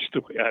pretty much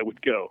the way I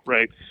would go,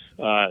 right?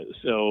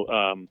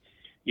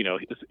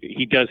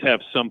 He does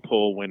have some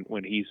pull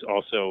when he's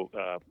also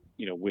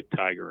with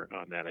Tiger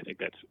on that. I think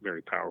that's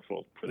very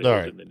powerful for the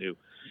old and the new.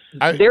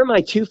 They're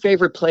my two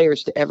favorite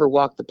players to ever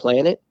walk the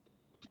planet,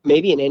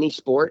 maybe in any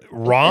sport.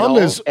 Rahm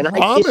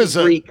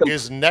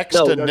is next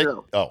to Nick.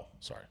 No. Oh,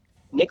 sorry.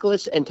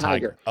 Nicklaus and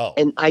Tiger. Oh.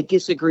 And I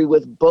disagree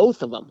with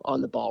both of them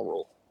on the ball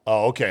rule.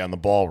 Oh, okay, on the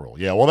ball rule.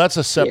 Yeah, well, that's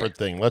a separate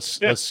thing.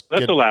 That's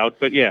allowed,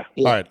 but yeah.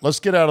 All right, let's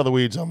get out of the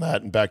weeds on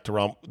that and back to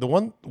Rahm. The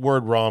one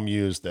word Rahm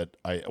used that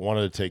I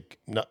wanted to take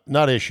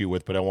not issue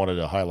with, but I wanted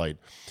to highlight.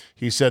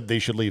 He said they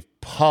should leave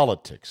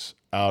politics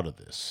out of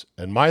this.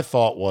 And my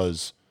thought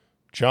was,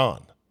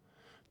 John,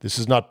 this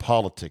is not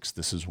politics,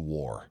 this is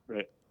war.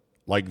 Right.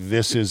 Like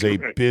this is a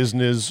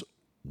business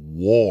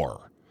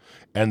war.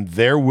 And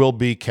there will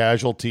be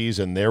casualties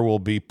and there will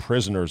be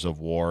prisoners of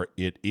war.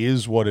 It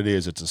is what it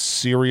is. It's a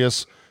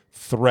serious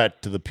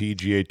threat to the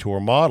PGA Tour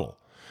model.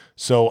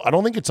 So I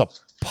don't think it's a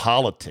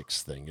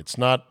politics thing. It's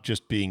not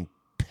just being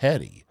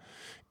petty.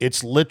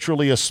 It's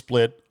literally a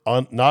split,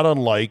 not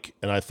unlike,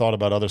 and I thought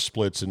about other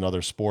splits in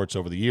other sports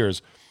over the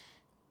years,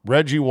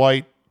 Reggie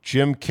White,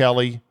 Jim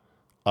Kelly,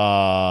 who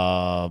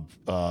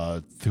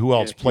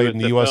else played in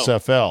the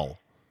USFL?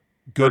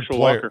 Good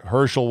player.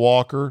 Herschel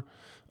Walker.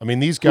 I mean,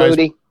 these guys.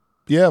 Flutie.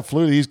 Yeah,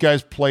 Flutie. These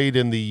guys played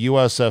in the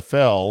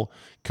USFL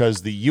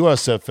because the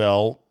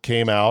USFL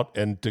came out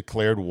and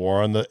declared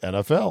war on the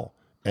NFL.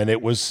 And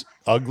it was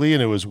ugly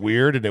and it was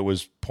weird and it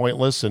was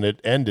pointless and it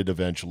ended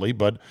eventually.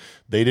 But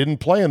they didn't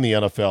play in the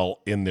NFL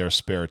in their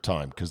spare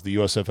time because the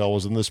USFL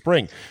was in the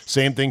spring.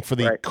 Same thing for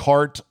the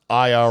CART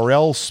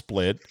IRL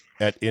split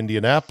at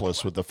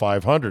Indianapolis with the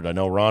 500. I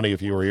know, Ronnie,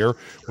 if you were here,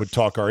 would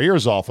talk our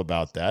ears off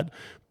about that.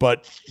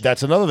 But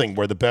that's another thing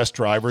where the best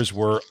drivers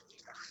were,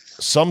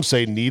 some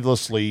say,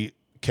 needlessly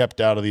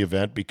kept out of the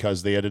event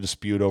because they had a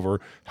dispute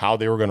over how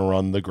they were going to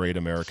run the Great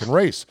American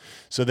Race.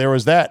 So there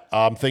was that.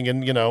 I'm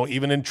thinking,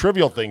 even in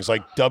trivial things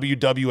like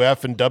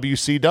WWF and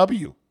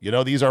WCW,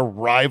 these are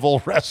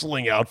rival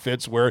wrestling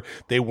outfits where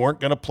they weren't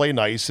going to play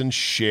nice and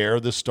share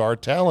the star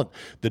talent.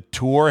 The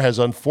tour has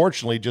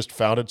unfortunately just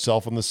found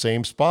itself in the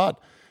same spot.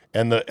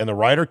 And the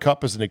Ryder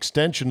Cup is an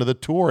extension of the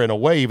tour in a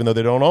way, even though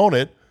they don't own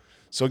it.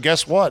 So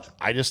guess what?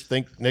 I just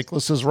think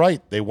Nicklaus is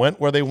right. They went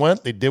where they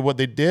went. They did what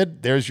they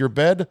did. There's your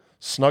bed.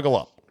 Snuggle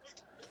up.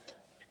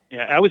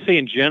 Yeah, I would say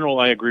in general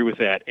I agree with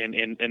that.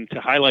 And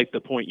to highlight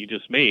the point you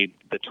just made,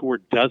 the tour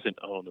doesn't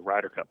own the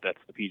Ryder Cup. That's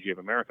the PGA of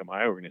America,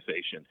 my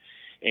organization.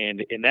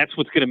 And that's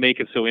what's going to make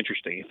it so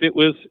interesting.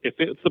 If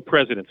it's the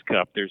President's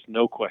Cup, there's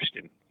no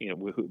question,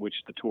 which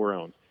the tour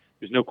owns.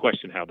 There's no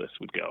question how this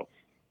would go.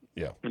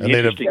 Yeah. And the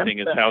interesting thing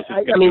is how's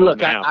it going to go look,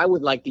 now. I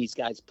would like these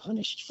guys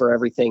punished for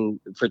everything,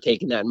 for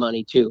taking that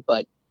money too,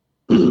 but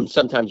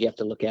sometimes you have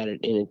to look at it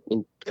in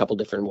a couple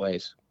different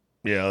ways.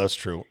 Yeah, that's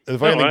true. I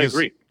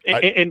agree.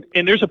 And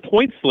there's a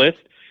points list,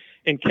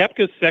 and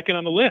Koepka's second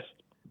on the list.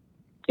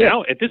 Yeah.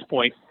 Now, at this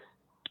point,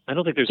 I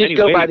don't think there's any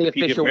way by the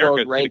PGA official America world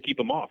is going rank. to keep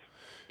him off.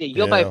 You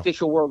go by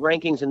official world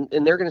rankings,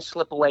 and they're going to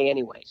slip away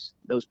anyways,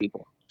 those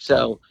people.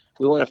 So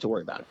we won't have to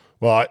worry about it.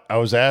 Well, I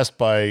was asked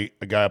by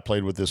a guy I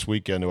played with this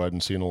weekend who I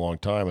hadn't seen in a long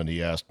time, and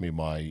he asked me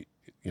my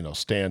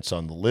stance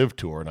on the Live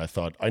Tour, and I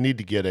thought I need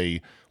to get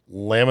a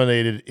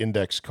laminated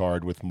index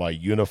card with my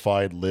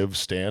unified Live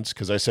stance,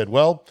 because I said,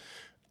 well,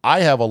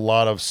 I have a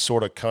lot of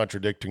sort of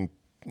contradicting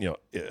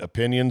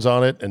opinions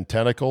on it and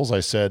tentacles. I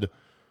said,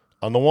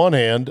 on the one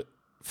hand,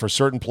 for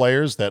certain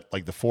players that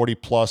like the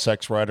 40-plus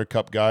ex-Ryder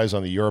Cup guys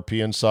on the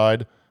European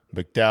side,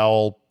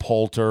 McDowell,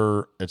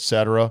 Poulter,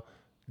 etc.,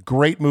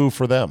 great move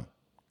for them.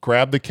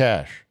 Grab the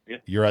cash. Yeah.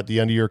 You're at the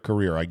end of your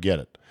career. I get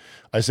it.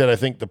 I said, I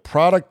think the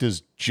product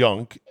is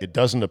junk. It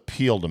doesn't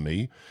appeal to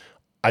me.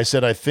 I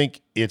said, I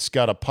think it's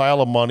got a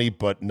pile of money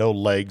but no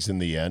legs in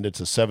the end. It's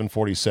a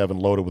 747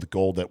 loaded with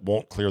gold that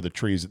won't clear the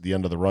trees at the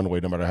end of the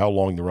runway no matter how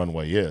long the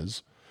runway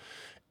is.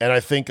 And I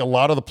think a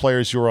lot of the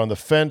players who were on the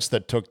fence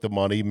that took the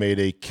money made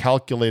a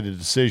calculated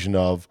decision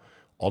of,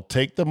 I'll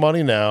take the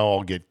money now,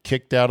 I'll get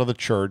kicked out of the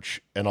church,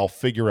 and I'll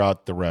figure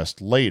out the rest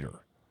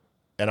later.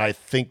 And I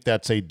think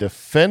that's a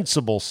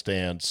defensible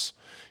stance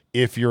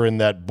if you're in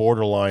that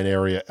borderline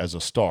area as a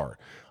star.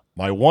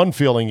 My one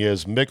feeling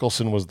is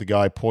Mickelson was the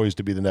guy poised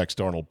to be the next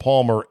Arnold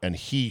Palmer, and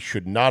he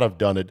should not have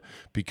done it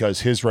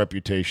because his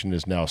reputation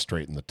is now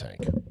straight in the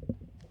tank.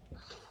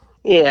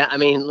 Yeah, I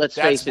mean, let's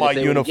face it. That's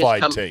my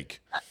unified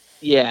take.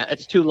 Yeah,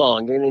 it's too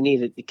long. They're going to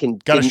need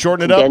it. Got to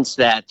shorten it up. Condense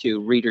that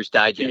to Reader's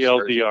Digest.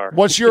 TLDR.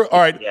 What's your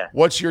all right? Yeah.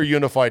 What's your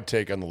unified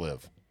take on the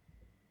Live?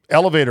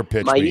 Elevator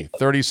pitch me.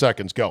 30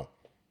 seconds. Go.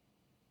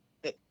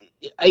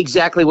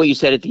 Exactly what you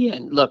said at the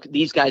end. Look,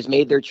 these guys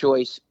made their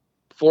choice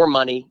for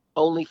money,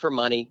 only for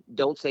money.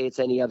 Don't say it's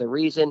any other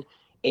reason,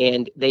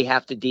 and they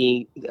have to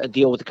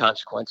deal with the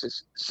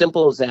consequences.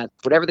 Simple as that.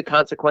 Whatever the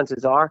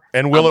consequences are,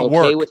 and will I'm it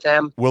work? okay with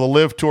them. Will the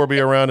Live Tour be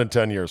around in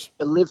 10 years?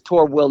 The Live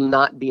Tour will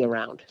not be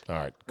around. All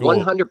right, cool.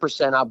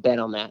 100%. I'll bet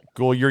on that.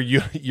 Cool. Your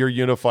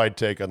unified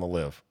take on the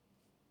Live.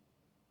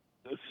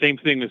 Same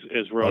thing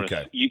as Ronis.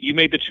 Okay. You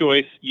made the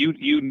choice. You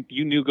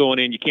knew going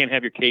in you can't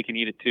have your cake and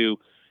eat it too.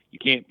 You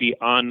can't be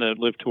on the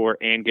Live Tour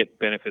and get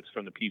benefits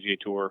from the PGA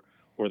Tour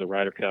or the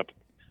Ryder Cup.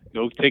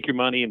 Go take your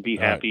money and be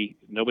happy.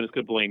 Right. Nobody's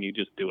going to blame you.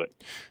 Just do it.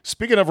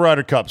 Speaking of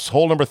Ryder Cups,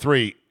 hole number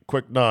 3,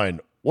 quick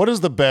 9. What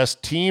is the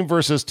best team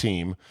versus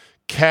team,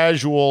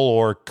 casual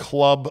or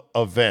club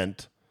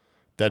event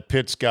that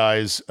pits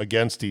guys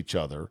against each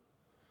other,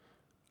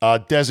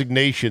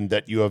 designation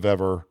that you have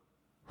ever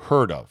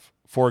heard of?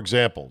 For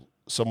example,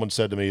 someone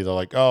said to me, they're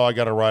like, oh, I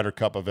got a Ryder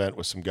Cup event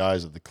with some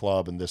guys at the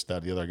club and this,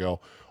 that, the other. I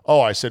go, oh,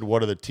 I said,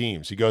 what are the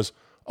teams? He goes,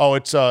 oh,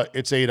 it's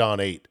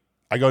 8-on-8.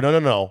 I go,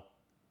 no.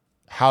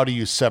 How do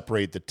you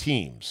separate the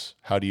teams?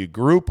 How do you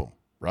group them,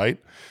 right?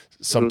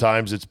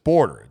 Sometimes it's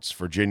border. It's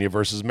Virginia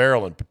versus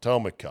Maryland,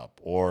 Potomac Cup,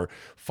 or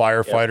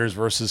firefighters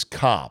versus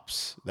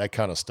cops, that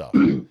kind of stuff.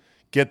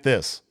 Get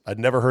this. I'd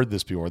never heard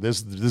this before.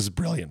 This is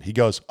brilliant. He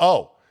goes,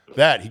 oh,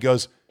 that. He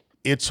goes,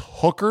 it's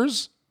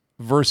hookers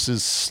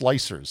versus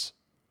slicers.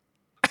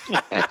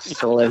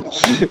 Excellent.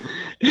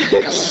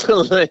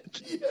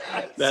 Excellent.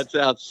 Yes. That's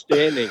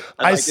outstanding.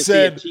 I'd like to see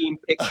a team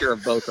picture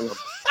of both of them.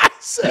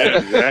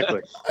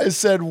 Exactly. I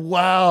said,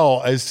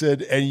 wow. I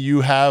said, and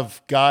you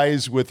have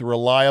guys with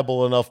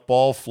reliable enough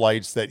ball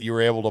flights that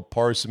you're able to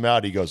parse them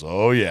out. He goes,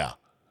 oh, yeah.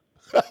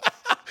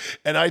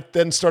 And I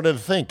then started to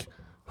think,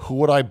 who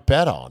would I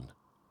bet on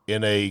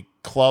in a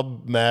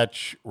club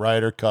match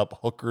Ryder Cup,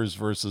 hookers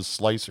versus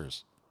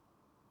slicers?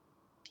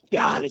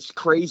 God, it's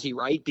crazy,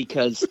 right?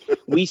 Because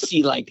we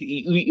see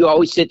you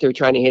always sit there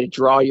trying to hit a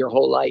draw your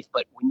whole life,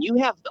 but when you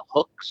have the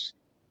hooks,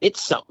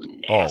 it's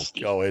something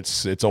nasty. Oh,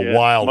 it's a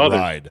wild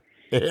ride.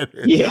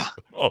 Yeah.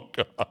 Oh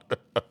God.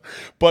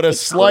 But a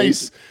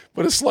slice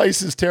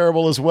is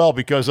terrible as well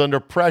because under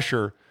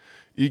pressure,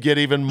 you get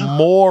even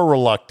more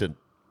reluctant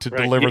to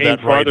deliver you that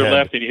aim right farther hand.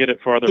 left and you hit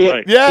it farther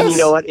right. Yes. And you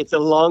know what? It's a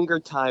longer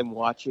time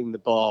watching the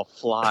ball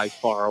fly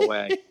far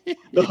away.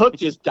 The hook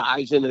just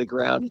dives into the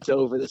ground. It's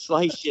over. The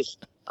slice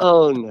just,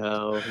 oh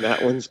no,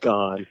 that one's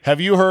gone. Have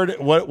you heard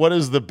what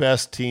is the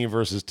best team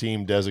versus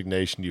team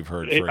designation you've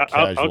heard for a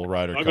casual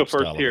Ryder Cup? I'll go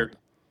first here.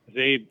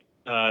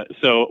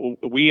 So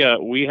we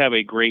have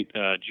a great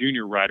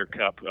junior Ryder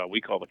Cup.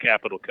 We call the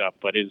Capital Cup,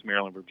 but it is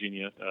Maryland,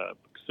 Virginia,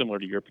 similar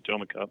to your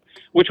Potomac Cup,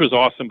 which was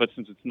awesome. But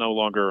since it's no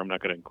longer, I'm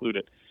not going to include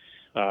it.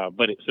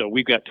 So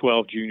we've got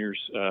 12 juniors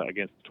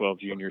against 12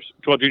 juniors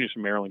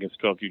from Maryland against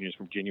 12 juniors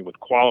from Virginia with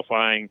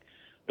qualifying,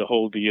 the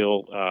whole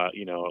deal,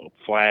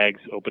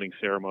 flags, opening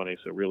ceremony.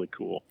 So really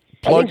cool.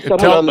 I think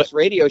someone on this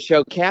radio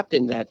show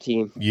captained that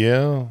team.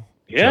 Yeah.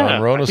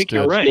 John Ronis did.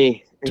 You're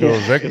right.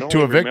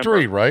 To a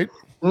victory, right?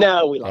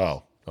 No, we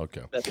lost. Oh,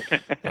 okay.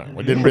 Right,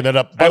 we didn't bring that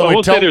up. By the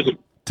way,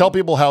 tell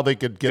people how they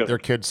could get their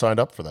kids signed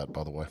up for that,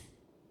 by the way.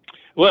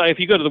 Well, if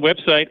you go to the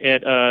website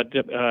at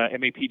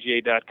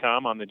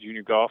mapga.com on the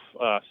junior golf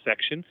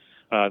section,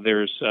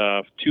 there's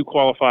 2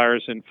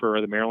 qualifiers for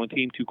the Maryland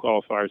team, 2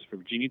 qualifiers for the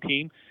Virginia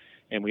team,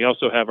 and we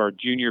also have our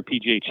Junior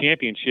PGA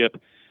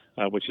Championship,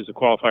 which is a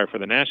qualifier for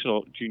the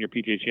National Junior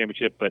PGA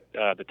Championship, but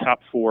the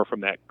top 4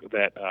 from that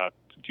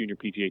Junior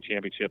PGA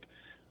Championship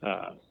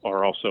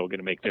are also going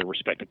to make their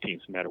respective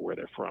teams, no matter where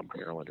they're from,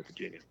 Maryland or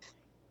Virginia.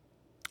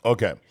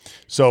 Okay.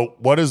 So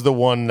what is the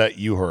one that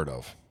you heard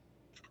of?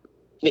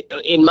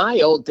 In my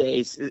old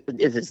days,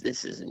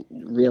 this isn't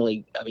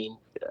really,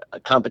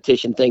 a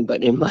competition thing,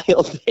 but in my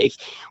old days,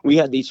 we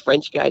had these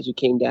French guys who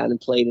came down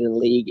and played in the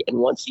league, and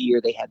once a year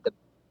they had the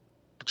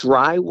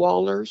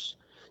drywallers.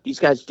 These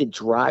guys did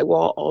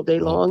drywall all day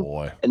long,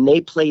 boy. And they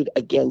played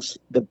against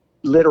the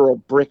literal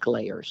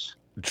bricklayers.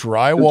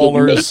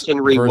 Drywallers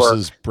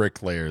versus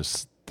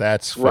bricklayers.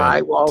 That's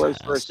drywallers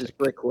fantastic. versus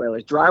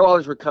bricklayers.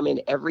 Drywallers would come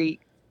in every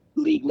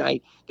league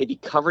night. They'd be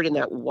covered in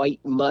that white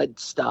mud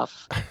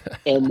stuff,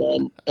 and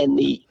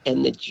the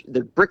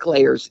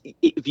bricklayers,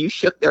 if you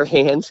shook their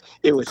hands,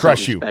 it was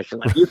crush you. Special.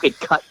 Like you could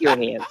cut your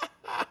hands.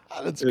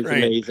 That's it was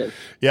great. Amazing.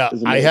 Yeah,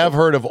 amazing. I have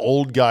heard of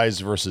old guys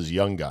versus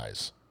young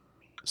guys.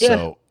 Yeah.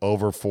 So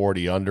over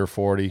 40, under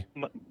 40.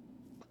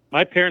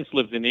 My parents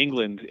lived in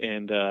England,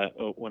 and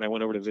when I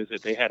went over to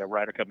visit, they had a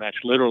Ryder Cup match.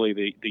 Literally,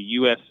 the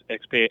U.S.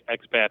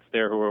 expats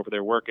there who were over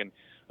there working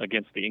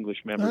against the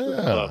English members of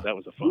the club. That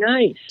was a fun.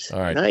 Nice.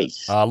 All right.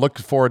 Nice. Look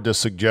forward to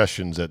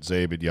suggestions at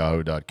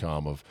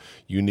zabe@yahoo.com of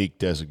unique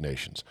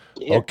designations.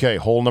 Yeah. Okay,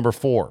 hole number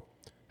 4.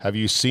 Have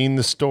you seen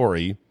the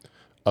story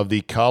of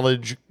the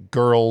college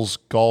girls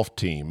golf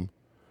team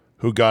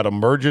who got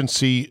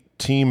emergency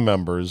team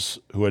members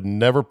who had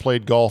never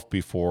played golf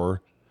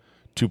before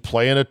to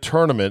play in a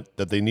tournament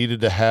that they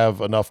needed to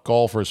have enough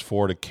golfers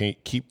for to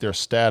keep their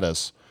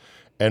status?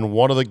 And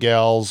one of the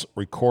gals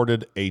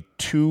recorded a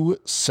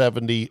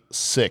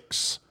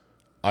 276.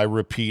 I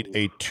repeat,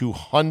 a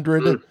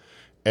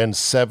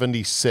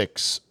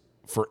 276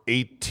 for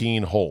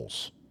 18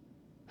 holes.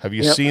 Have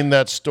you seen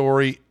that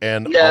story?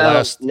 And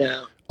No.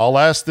 I'll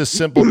ask this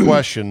simple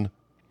question.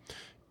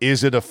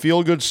 Is it a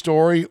feel-good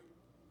story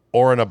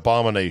or an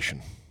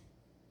abomination?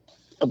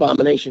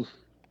 Abomination.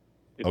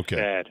 It's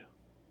sad.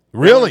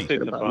 Really? It's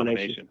an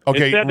abomination.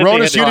 Okay, It's sad that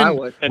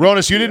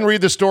Ronas, you didn't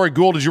read the story.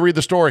 Gould, did you read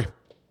the story?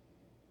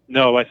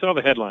 No, I saw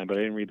the headline, but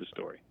I didn't read the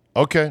story.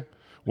 Okay.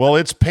 Well,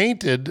 it's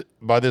painted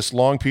by this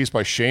long piece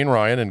by Shane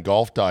Ryan in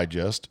Golf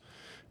Digest.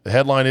 The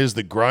headline is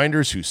 "The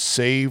Grinders Who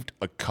Saved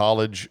a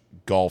College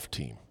Golf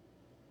Team."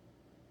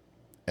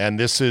 And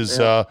this is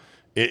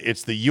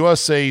it's the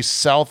USA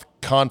South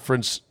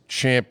Conference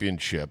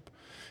Championship.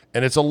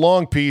 And it's a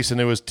long piece,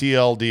 and it was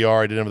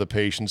TLDR. I didn't have the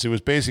patience. It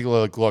was basically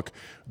like, look,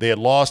 they had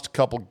lost a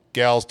couple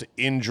gals to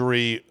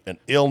injury and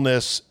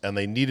illness, and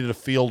they needed to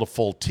field a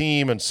full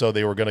team, and so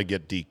they were going to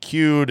get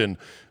DQ'd and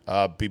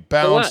be bounced.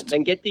 So what?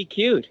 Then get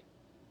DQ'd.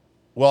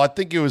 Well, I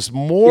think it was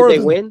more. Did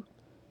they win?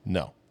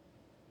 No.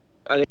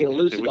 Are they going to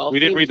lose the golf team?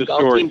 We didn't read the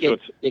story, so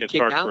it's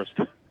hard for us.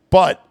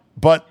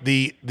 But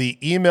the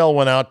email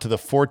went out to the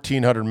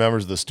 1,400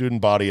 members of the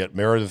student body at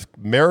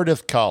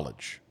Meredith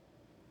College,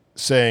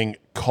 saying,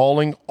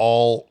 calling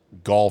all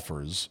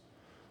golfers,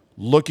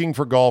 looking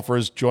for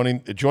golfers,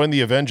 join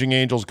the Avenging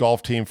Angels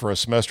golf team for a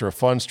semester of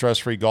fun,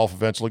 stress-free golf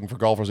events, looking for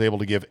golfers able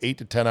to give 8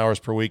 to 10 hours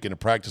per week into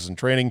practice and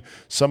training.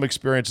 Some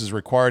experience is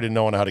required in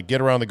knowing how to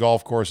get around the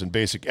golf course and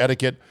basic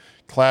etiquette.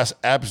 Class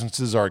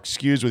absences are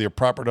excused with your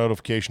proper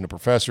notification to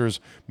professors.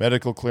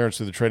 Medical clearance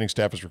through the training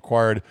staff is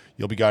required.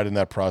 You'll be guided in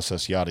that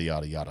process, yada,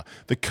 yada, yada.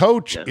 The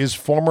coach is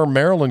former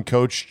Maryland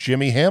coach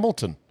Jimmy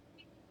Hamilton.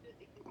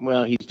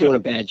 Well, he's doing a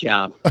bad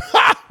job.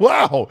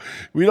 Wow.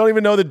 We don't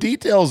even know the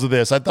details of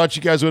this. I thought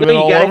you guys would have been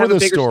all over this story. You got to have a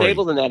bigger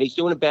stable than that. He's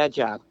doing a bad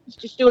job. He's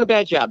just doing a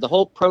bad job. The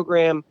whole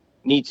program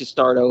needs to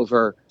start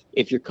over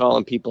if you're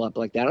calling people up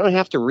like that. I don't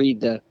have to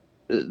read the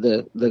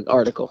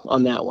article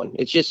on that one.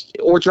 It's just,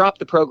 or drop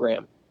the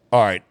program.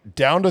 All right,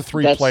 down to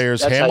 3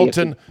 players.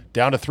 Hamilton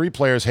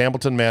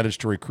managed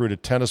to recruit a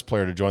tennis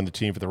player to join the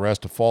team for the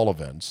rest of fall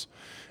events.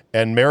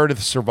 And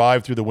Meredith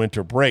survived through the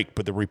winter break,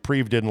 but the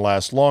reprieve didn't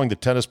last long. The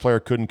tennis player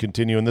couldn't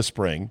continue in the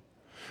spring.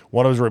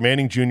 One of his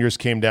remaining juniors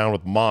came down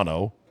with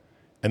mono.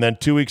 And then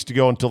 2 weeks to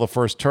go until the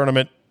first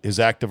tournament, his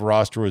active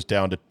roster was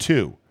down to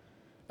 2.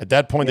 At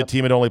that point, the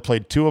team had only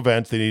played 2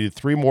 events. They needed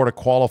 3 more to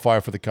qualify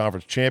for the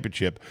conference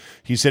championship.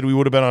 He said we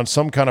would have been on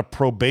some kind of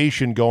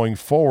probation going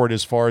forward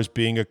as far as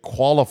being a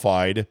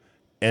qualified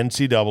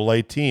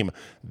NCAA team.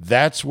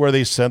 That's where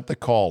they sent the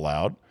call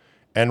out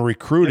and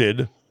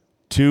recruited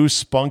 2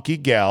 spunky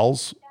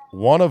gals,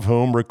 one of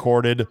whom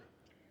recorded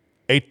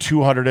a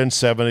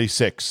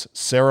 276.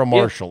 Sarah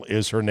Marshall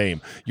is her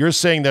name. You're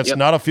saying that's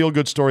not a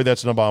feel-good story,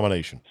 that's an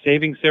abomination.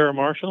 Saving Sarah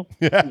Marshall?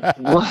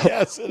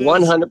 Yes, it is.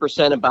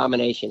 100%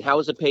 abomination. How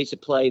was the pace of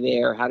play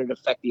there? How did it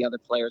affect the other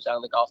players out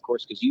on the golf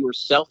course? Because you were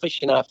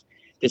selfish enough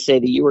to say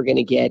that you were going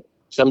to get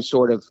some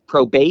sort of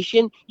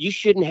probation. You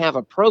shouldn't have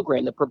a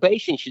program. The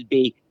probation should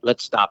be,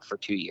 let's stop for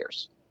 2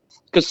 years.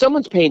 Because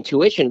someone's paying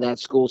tuition in that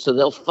school, so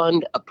they'll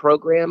fund a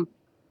program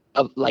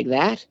of like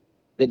that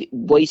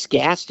wastes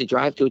gas to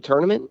drive to a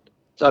tournament.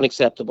 It's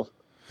unacceptable.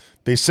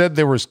 They said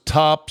there was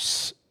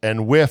tops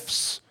and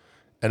whiffs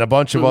and a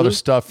bunch of other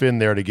stuff in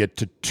there to get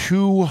to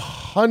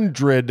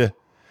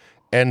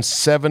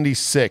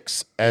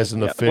 276 as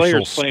an official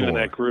players score. Playing in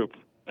that group.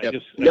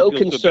 No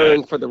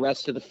concern for the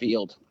rest of the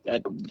field.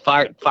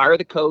 Fire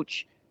the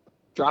coach,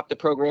 drop the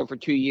program for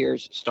 2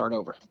 years, start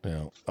over.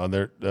 Yeah.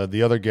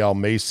 The other gal,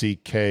 Macy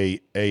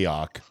K.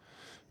 Ayok,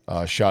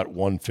 shot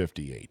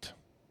 158.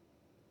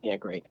 Yeah,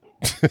 great.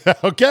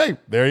 Okay,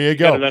 there you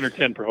go. Got it under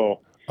 10 per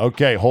hole.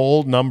 Okay,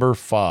 hole number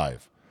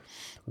 5.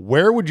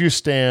 Where would you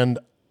stand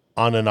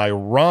on an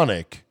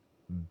ironic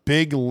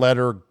big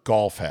letter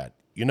golf hat?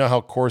 You know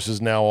how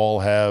courses now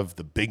all have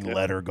the big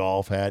letter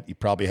golf hat? You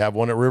probably have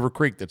one at River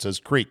Creek that says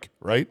Creek,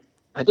 right?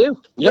 I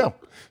do. Yep.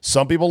 Yeah.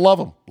 Some people love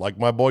them, like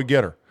my boy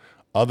Getter.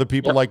 Other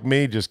people like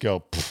me just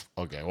go,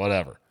 okay,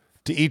 whatever.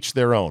 To each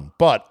their own.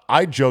 But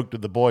I joked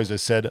with the boys. I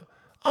said,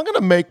 I'm going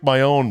to make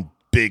my own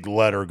big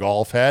letter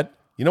golf hat.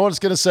 You know what it's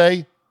going to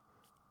say?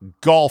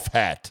 Golf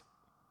hat.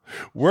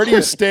 Where do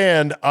you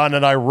stand on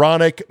an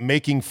ironic,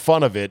 making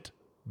fun of it,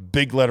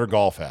 big letter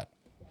golf hat?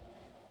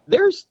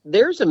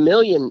 There's a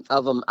million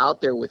of them out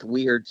there with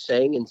weird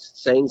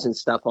sayings and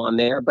stuff on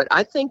there, but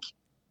I think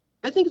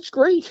it's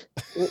great.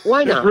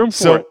 Why not? There's room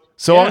for it.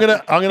 So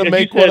yeah. I'm gonna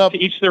make one up. To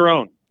each their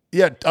own.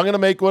 Yeah, I'm gonna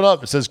make one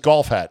up. It says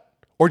golf hat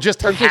or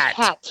just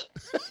hat.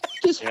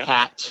 Just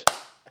hat.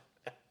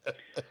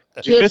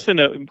 You're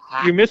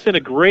missing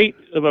a great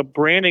of a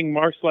branding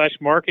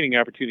marketing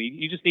opportunity.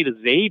 You just need a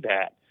Zabe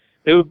hat.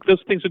 Those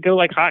things would go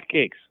like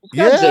hotcakes.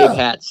 Yeah, Zabe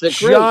hats. They're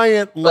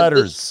giant great.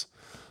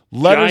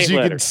 Letters you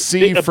can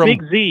see a from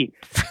big Z.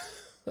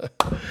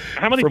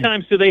 How many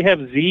times do they have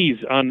Z's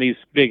on these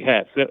big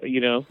hats? That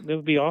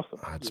would be awesome.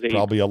 It's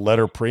probably a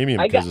letter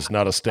premium because it's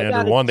not a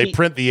standard one. They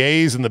print the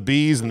A's and the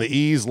B's and the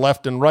E's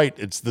left and right.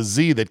 It's the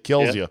Z that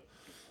kills you.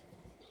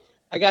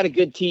 I got a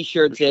good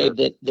T-shirt,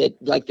 Zabe,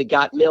 that like the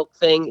Got Milk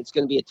thing. It's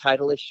going to be a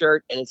Titleist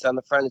shirt, and it's on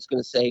the front. It's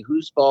going to say,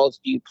 "Whose balls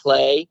do you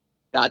play?" ...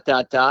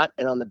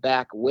 and on the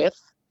back with,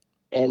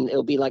 and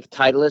it'll be like a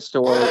Titleist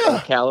or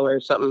a Callaway or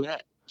something.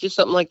 Just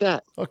something like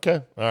that.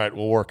 Okay. All right.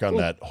 We'll work on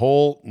that.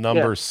 Hole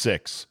number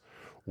 6.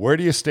 Where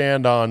do you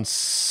stand on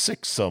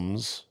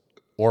sixsums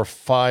or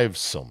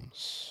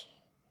fivesums?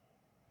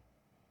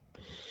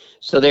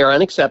 So they are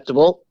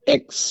unacceptable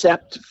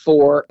except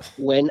for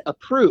when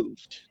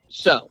approved.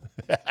 So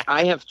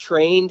I have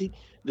trained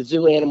the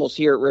zoo animals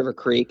here at River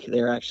Creek.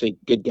 They're actually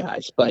good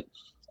guys, but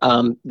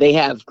they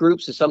have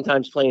groups that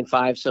sometimes play in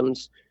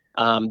fivesomes.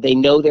 They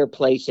know their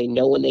place. They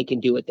know when they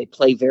can do it. They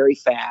play very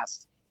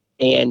fast.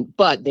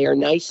 But they are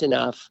nice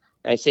enough.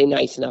 I say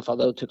nice enough,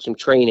 although it took some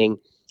training.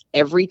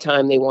 Every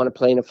time they want to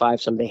play in a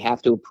fivesome, they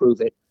have to approve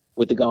it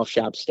with the golf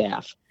shop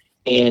staff.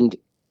 And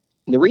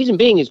the reason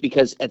being is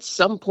because at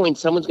some point,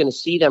 someone's going to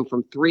see them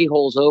from 3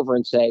 holes over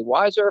and say,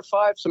 why is there a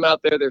fivesome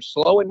out there? They're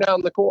slowing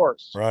down the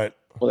course. Right.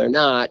 Well, they're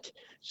not.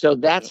 So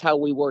that's how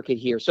we work it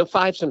here. So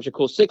fivesomes are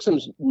cool.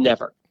 Sixsomes,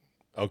 never.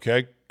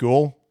 Okay,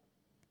 cool.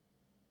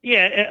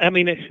 Yeah, I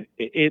mean,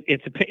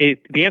 the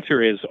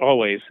answer is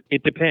always,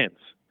 it depends.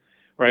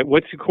 Right?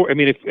 What's your course? I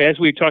mean, as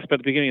we talked about at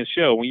the beginning of the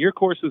show, when your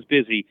course is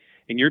busy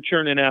and you're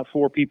churning out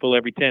 4 people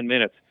every 10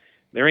 minutes,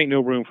 there ain't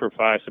no room for a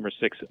fivesome or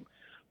sixsome.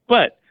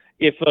 But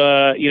if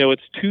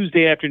it's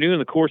Tuesday afternoon and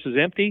the course is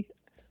empty,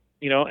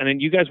 and then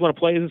you guys want to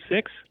play as a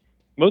 6,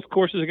 most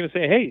courses are going to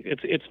say, hey,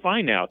 it's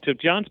fine now. To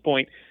John's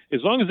point,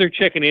 as long as they're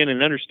checking in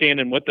and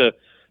understanding what the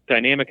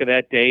dynamic of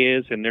that day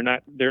is, and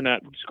they're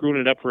not screwing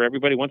it up for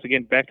everybody. Once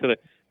again, back to the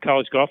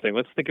college golf thing.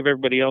 Let's think of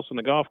everybody else on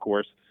the golf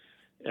course.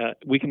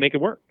 We can make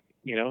it work.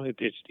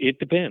 It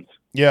depends.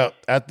 Yeah,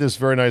 at this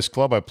very nice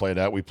club I played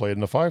at, we played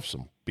in a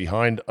fivesome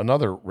behind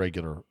another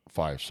regular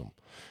fivesome.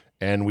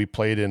 And we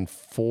played in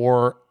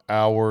 4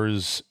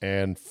 hours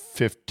and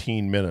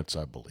 15 minutes,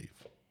 I believe.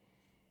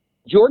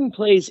 Jordan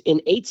plays in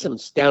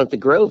eightsomes down at the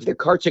Grove. Their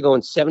carts are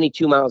going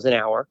 72 miles an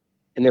hour,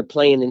 and they're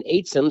playing in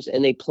eightsomes,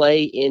 and they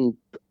play in,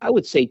 I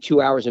would say,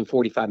 2 hours and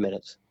 45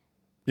 minutes.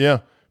 Yeah,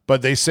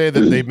 but they say that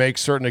they make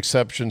certain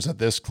exceptions at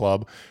this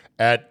club.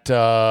 At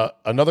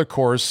another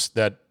course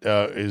that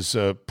is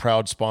a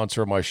proud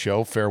sponsor of my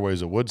show,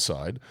 Fairways of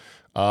Woodside,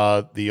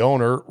 the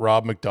owner,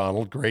 Rob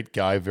McDonald, great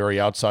guy, very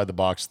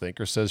outside-the-box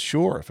thinker, says,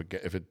 sure,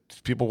 if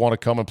people want to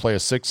come and play a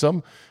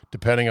sixsome,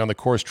 depending on the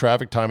course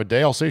traffic time of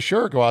day, I'll say,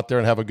 sure, go out there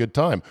and have a good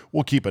time.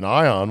 We'll keep an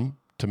eye on them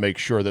to make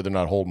sure that they're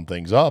not holding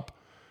things up.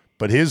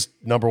 But his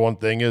number one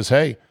thing is,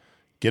 hey,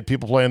 get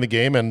people playing the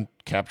game and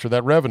capture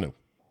that revenue.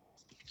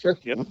 Sure.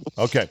 Yep.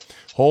 Okay,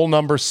 hole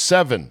number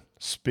 7.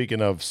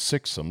 Speaking of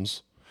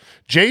sixsomes,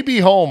 J.B.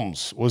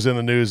 Holmes was in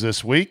the news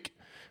this week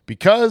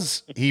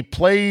because he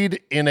played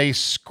in a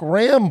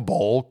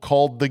scramble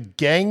called the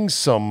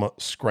Gangsome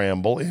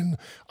Scramble in,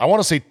 I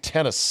want to say,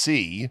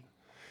 Tennessee,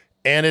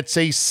 and it's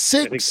a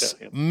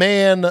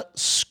 6-man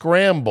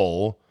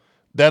scramble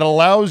that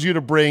allows you to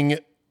bring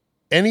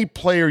any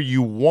player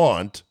you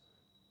want.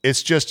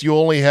 It's just you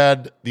only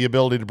had the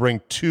ability to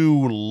bring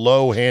 2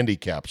 low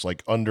handicaps,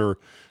 like under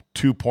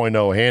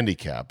 2.0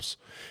 handicaps.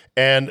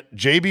 And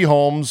J.B.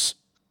 Holmes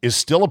is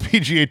still a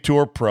PGA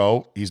Tour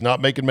pro. He's not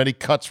making many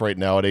cuts right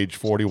now at age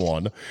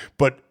 41,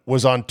 but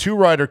was on 2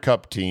 Ryder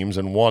Cup teams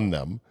and won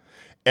them.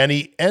 And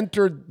he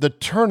entered the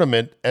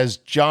tournament as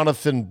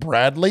Jonathan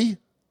Bradley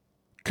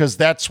because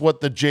that's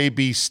what the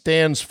JB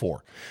stands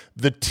for.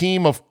 The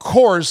team, of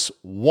course,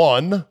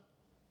 won,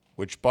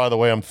 which, by the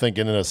way, I'm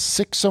thinking in a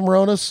sixsome,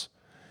 Ronas,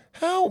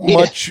 How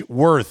much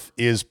worth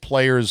is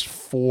players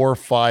 4,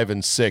 5,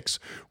 and 6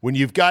 when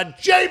you've got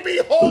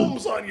J.B.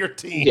 Holmes on your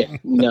team? Yeah,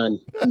 none.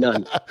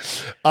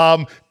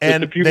 And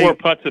just a few more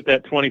putts at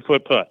that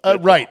 20-foot putt.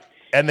 Right.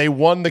 And they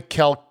won the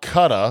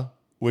Calcutta,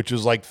 which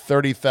was like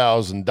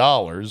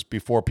 $30,000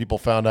 before people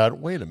found out,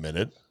 wait a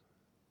minute,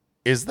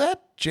 is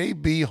that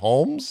J.B.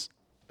 Holmes?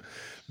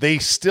 They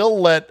still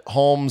let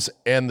Holmes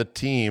and the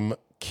team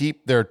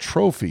keep their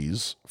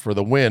trophies for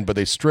the win, but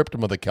they stripped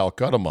them of the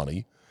Calcutta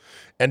money.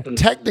 And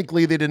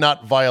technically, they did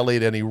not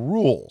violate any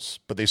rules,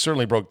 but they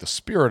certainly broke the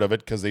spirit of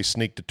it because they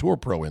sneaked a Tour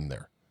Pro in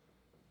there.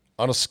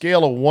 On a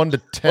scale of 1 to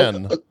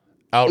 10,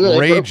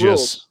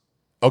 outrageous.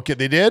 Okay,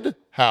 they did?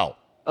 How?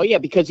 Oh, yeah,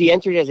 because he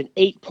entered as an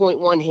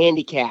 8.1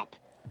 handicap.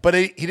 But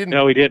he didn't.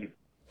 No, he didn't.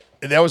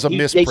 That was a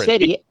misprint.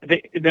 They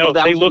said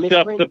they looked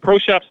up, the Pro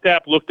Shop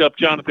staff looked up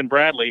Jonathan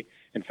Bradley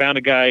and found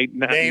a guy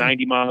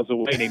 90 miles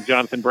away named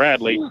Jonathan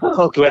Bradley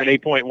who had an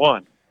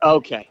 8.1.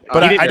 Okay,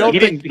 but I don't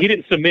think he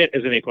didn't submit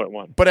as an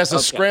 8.1. But as a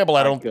scramble,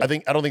 I don't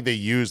think they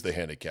used the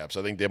handicaps.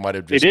 I think they might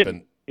have just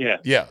been. Yeah.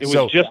 It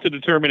was just to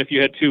determine if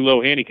you had two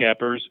low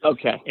handicappers.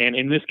 Okay, and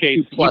in this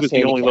case, he was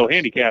the only low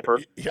handicapper.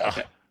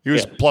 Yeah, he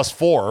was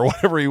 +4 or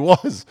whatever he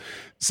was.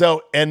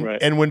 So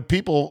and when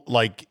people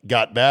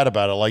got mad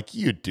about it, like,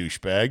 you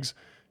douchebags,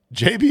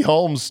 J.B.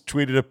 Holmes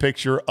tweeted a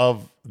picture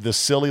of the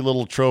silly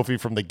little trophy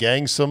from the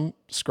Gangsum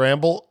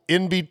Scramble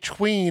in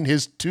between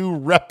his 2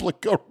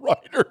 replica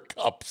Ryder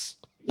Cups.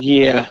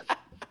 Yeah.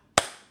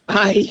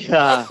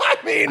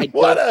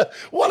 What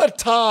a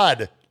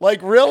Todd.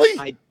 Like,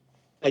 really?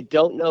 I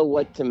don't know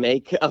what to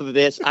make of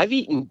this. I've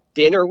eaten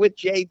dinner with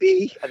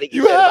JB. I think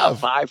you have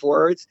 5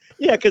 words.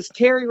 Yeah, because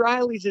Terry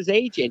Riley's his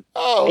agent.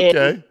 Oh,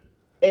 okay.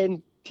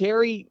 And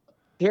Terry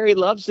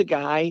loves the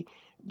guy,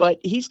 but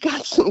he's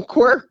got some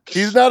quirks.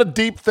 He's not a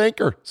deep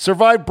thinker.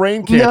 Survived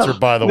brain cancer,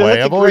 by the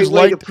way. I've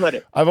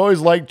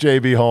always liked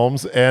J.B.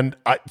 Holmes, and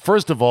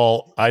first of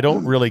all, I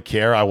don't really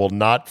care. I will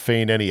not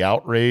feign any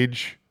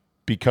outrage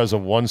because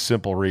of one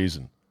simple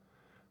reason.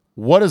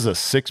 What is a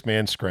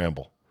 6-man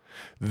scramble?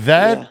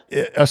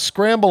 A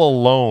scramble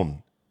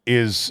alone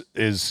is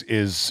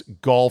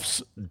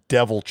golf's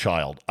devil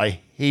child. I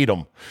hate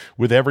them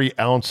with every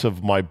ounce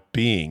of my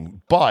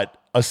being, but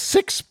a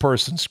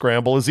 6-person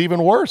scramble is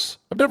even worse.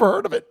 I've never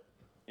heard of it.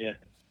 Yeah.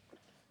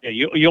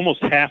 You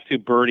almost have to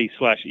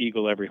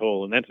birdie/eagle every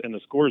hole, and the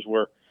scores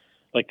were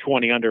like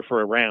 20 under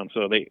for a round.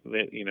 So they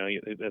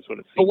that's what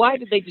it seems. But why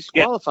did they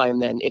disqualify him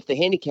then? If the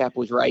handicap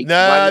was right,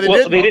 no,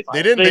 they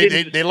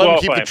didn't. They let them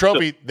keep the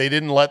trophy. They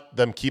didn't let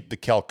them keep the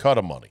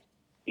Calcutta money.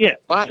 Yeah.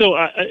 So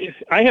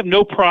I have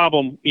no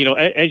problem.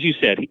 As you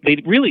said, they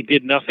really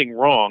did nothing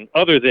wrong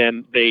other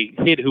than they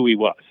hid who he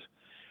was.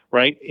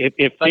 Right?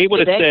 If they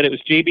would have said it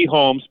was J.B.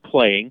 Holmes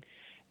playing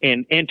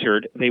and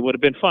entered, they would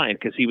have been fine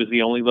because he was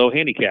the only low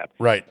handicap.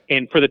 Right.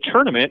 And for the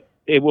tournament,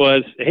 it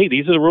was, hey,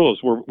 these are the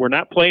rules. We're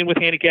not playing with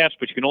handicaps,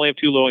 but you can only have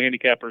 2 low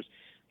handicappers.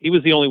 He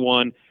was the only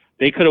one.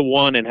 They could have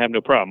won and have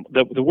no problem.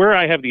 The where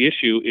I have the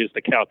issue is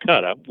the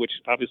Calcutta, which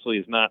obviously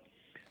is not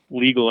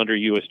legal under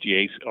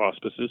USGA's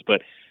auspices,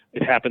 but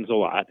it happens a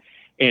lot.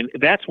 And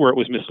that's where it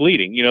was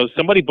misleading.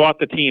 Somebody bought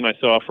the team I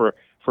saw for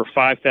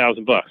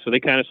 $5,000, so they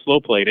kind of slow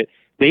played it.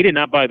 They did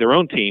not buy their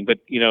own team, but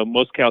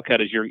most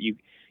Calcuttas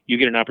you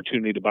get an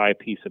opportunity to buy a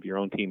piece of your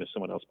own team if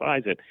someone else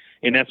buys it,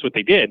 and that's what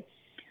they did.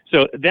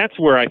 So that's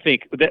where I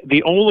think that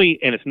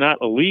and it's not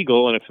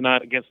illegal and it's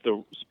not against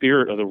the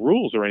spirit of the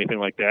rules or anything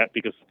like that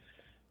because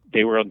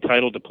they were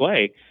entitled to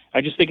play.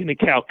 I just think in the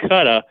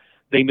Calcutta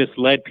they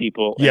misled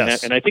people,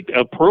 and I think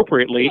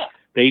appropriately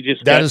they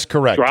just is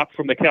correct. Dropped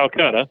from the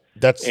Calcutta.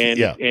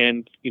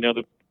 And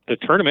the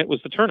tournament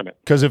was the tournament.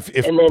 Because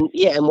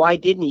and why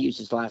didn't he use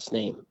his last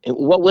name? And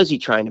what was he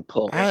trying to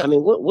pull?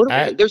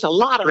 There's a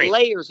lot of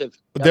layers of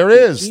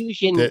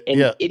confusion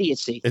and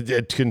idiocy.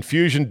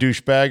 Confusion,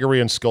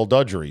 douchebaggery, and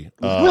skullduggery.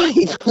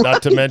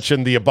 Not to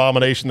mention the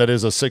abomination that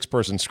is a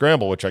 6-person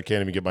scramble, which I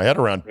can't even get my head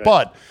around. Right.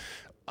 But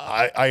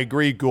I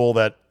agree, Gould,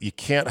 that you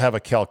can't have a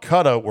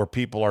Calcutta where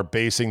people are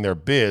basing their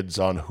bids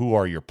on who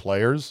are your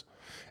players.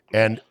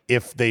 And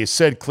if they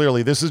said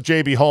clearly, this is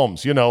J.B.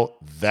 Holmes,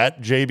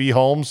 that J.B.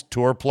 Holmes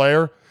tour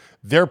player,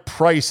 their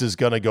price is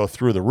going to go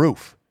through the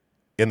roof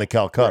in the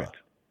Calcutta. Correct.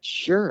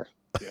 Sure.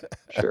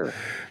 Sure.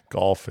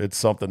 Golf, it's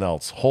something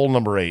else. Hole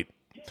number 8.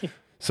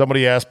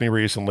 Somebody asked me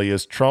recently,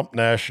 is Trump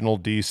National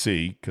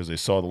DC, because they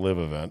saw the live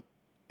event,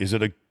 is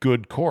it a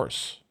good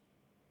course?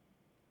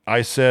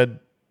 I said,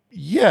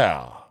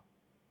 yeah,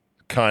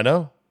 kind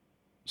of,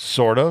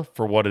 sort of,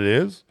 for what it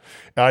is.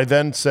 I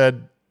then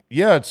said,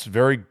 yeah, it's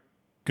very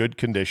good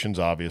conditions,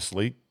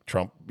 obviously.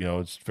 Trump,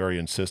 it's very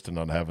insistent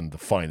on having the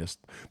finest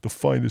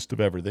of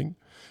everything.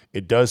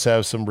 It does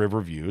have some river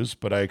views,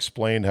 but I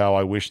explained how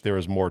I wish there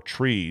was more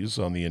trees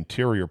on the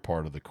interior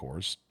part of the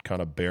course,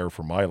 kind of bare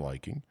for my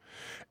liking.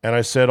 And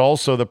I said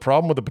also the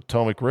problem with the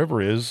Potomac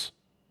River is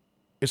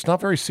it's not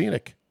very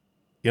scenic.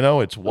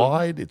 It's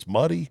wide, it's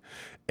muddy,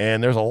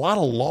 and there's a lot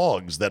of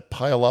logs that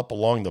pile up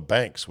along the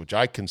banks, which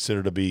I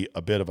consider to be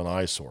a bit of an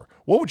eyesore.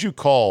 What would you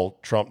call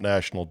Trump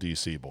National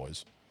DC,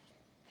 boys?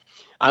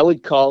 I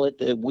would call it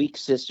the weak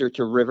sister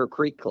to River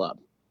Creek Club.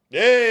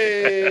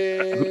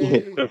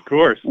 Yay! Of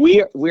course.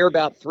 We're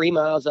about 3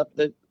 miles up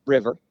the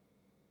river.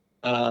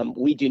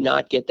 We do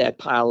not get that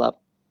pile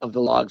up of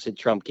the logs that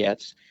Trump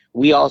gets.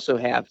 We also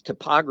have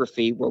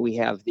topography where we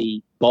have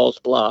the Balls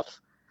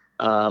Bluff,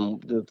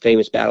 the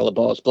famous Battle of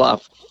Balls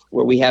Bluff,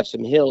 where we have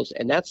some hills.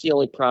 And that's the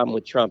only problem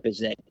with Trump is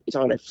that it's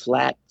on a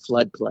flat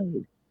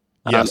floodplain.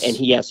 Yes. And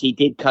he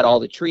did cut all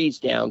the trees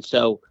down.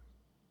 So,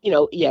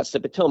 yes, the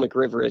Potomac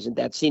River isn't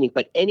that scenic,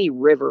 but any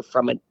river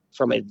from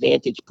a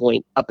vantage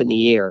point up in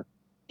the air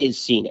is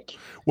scenic.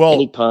 Well,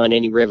 any pond,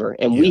 any river.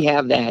 And we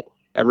have that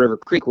at River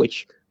Creek,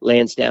 which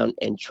Lansdowne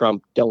and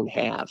Trump don't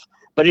have.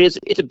 But it's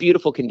a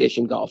beautiful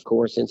condition golf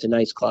course, and it's a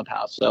nice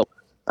clubhouse. So,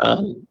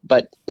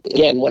 but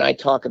again, when I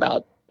talk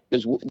about,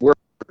 because we're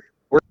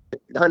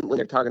done when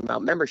they're talking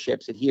about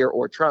memberships at here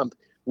or Trump,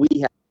 we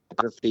have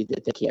topography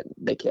that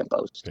they can't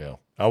boast. Yeah,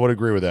 I would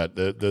agree with that.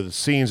 The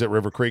scenes at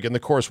River Creek, and the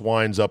course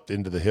winds up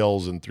into the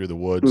hills and through the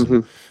woods,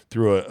 and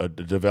through a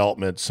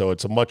development. So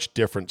it's a much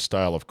different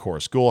style of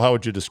course. Gould, how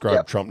would you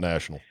describe Trump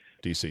National,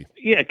 DC?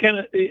 Yeah, kind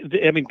of.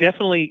 I mean,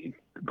 definitely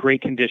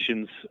great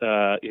conditions.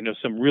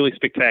 Some really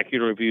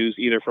spectacular views,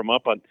 either from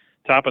up on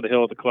top of the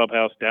hill at the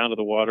clubhouse down to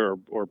the water,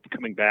 or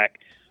coming back,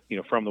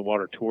 from the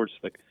water towards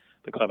the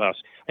clubhouse.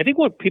 I think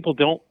what people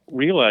don't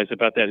realize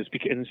about that is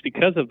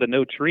because of the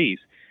no trees.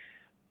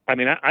 I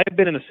mean, I've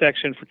been in the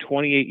section for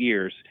 28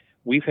 years.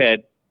 We've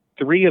had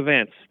 3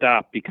 events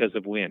stop because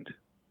of wind,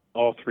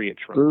 all 3 at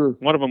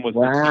Trump. One of them was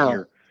the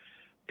senior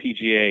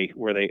PGA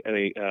where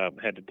they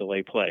had to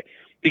delay play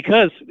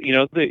because,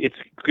 it's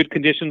good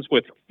conditions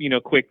with,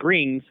 quick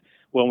greens.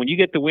 Well, when you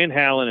get the wind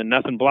howling and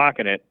nothing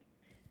blocking it,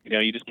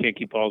 you just can't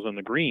keep balls on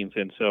the greens.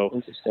 And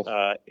so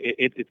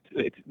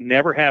it's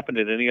never happened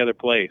at any other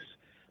place.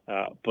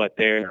 But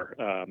they're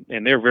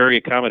very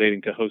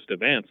accommodating to host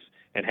events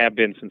and have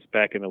been since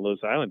back in the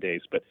Lowe's Island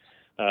days. But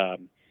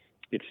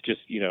it's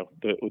just,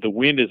 the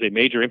wind is a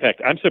major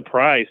impact. I'm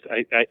surprised.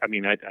 I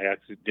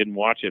actually didn't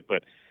watch it,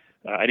 but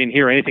I didn't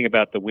hear anything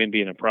about the wind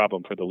being a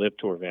problem for the Live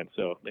Tour event.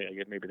 So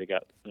maybe they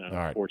got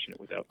fortunate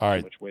without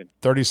too much wind.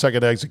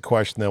 30-second exit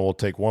question, then we'll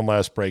take one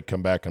last break,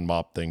 come back and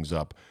mop things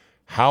up.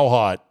 How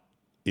hot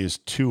is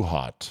too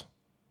hot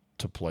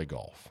to play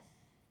golf?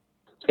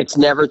 It's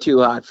never too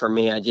hot for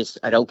me. I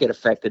don't get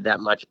affected that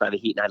much by the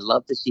heat. And I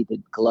love to see the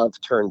glove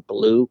turn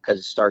blue because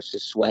it starts to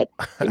sweat.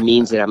 It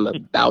means that I'm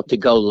about to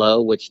go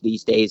low, which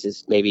these days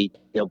is maybe,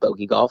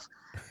 bogey golf.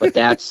 But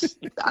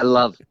I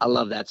love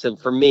that. So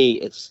for me,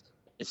 it's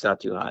not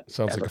too hot.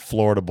 Sounds like a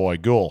Florida boy.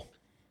 Gould.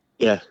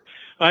 Yeah.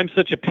 I'm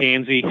such a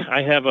pansy.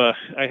 I have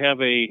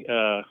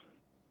a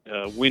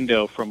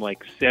window from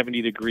like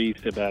 70 degrees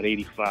to about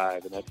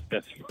 85, and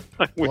that's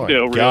my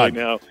window really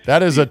now.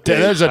 That is a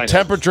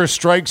temperature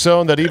strike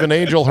zone that even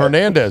Angel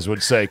Hernandez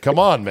would say, "Come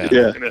on, man."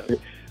 Yeah.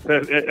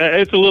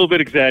 It's a little bit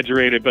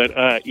exaggerated, but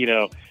I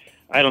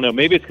don't know.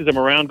 Maybe it's because I'm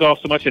around golf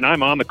so much, and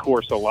I'm on the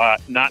course a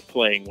lot, not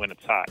playing when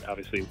it's hot.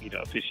 Obviously,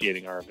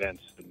 officiating our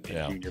events and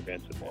junior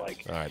events and the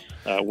like,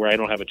 where I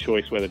don't have a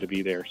choice whether to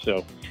be there.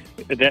 So,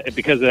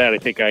 because of that, I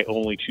think I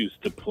only choose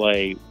to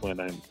play when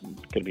I'm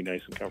going to be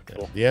nice and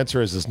comfortable. The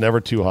answer is it's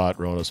never too hot,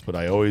 Ronas, but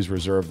I always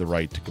reserve the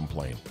right to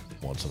complain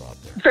once it's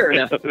out there. Fair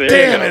enough.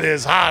 Damn, it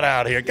is hot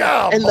out here.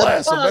 God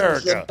bless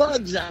America. The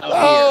bugs out here.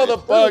 Oh, the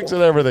bugs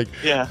and everything.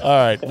 Yeah. All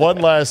right, one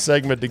last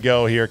segment to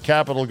go here.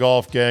 Capital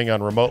Golf Gang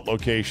on remote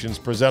locations,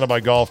 presented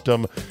by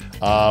Golfdom.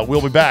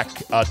 We'll be back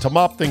to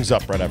mop things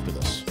up right after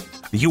this.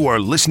 You are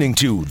listening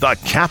to the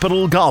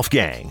Capital Golf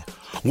Gang,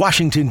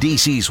 Washington,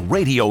 D.C.'s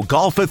radio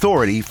golf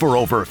authority for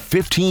over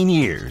 15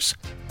 years.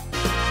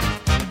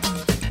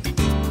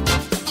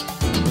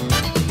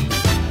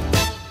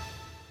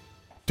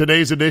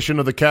 Today's edition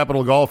of the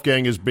Capital Golf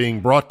Gang is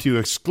being brought to you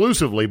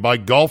exclusively by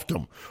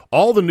Golfdom.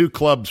 All the new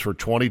clubs for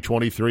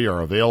 2023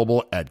 are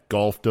available at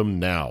Golfdom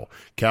now.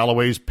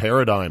 Callaway's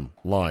Paradigm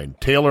line,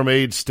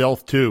 TaylorMade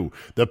Stealth 2,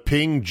 the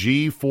Ping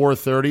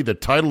G430, the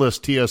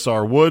Titleist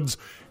TSR Woods,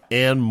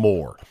 and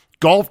more.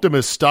 Golfdom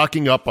is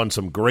stocking up on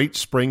some great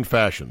spring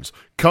fashions.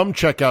 Come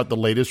check out the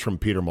latest from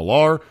Peter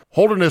Millar,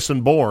 Holderness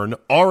 & Bourne,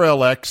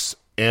 RLX,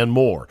 and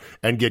more,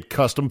 and get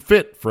custom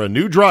fit for a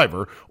new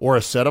driver or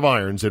a set of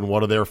irons in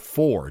one of their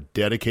 4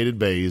 dedicated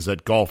bays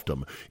at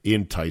Golfdom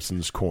in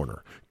Tyson's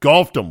Corner.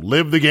 Golfdom,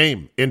 live the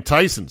game in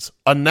Tyson's,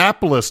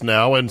 Annapolis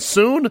now, and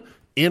soon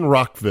in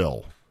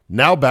Rockville.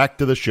 Now back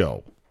to the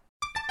show.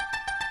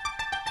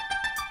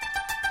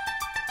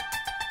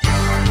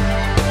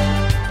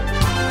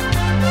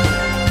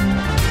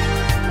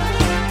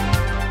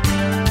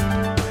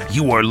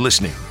 You are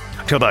listening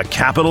to the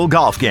Capital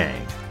Golf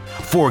Gang.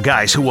 4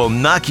 guys who will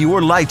knock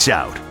your lights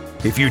out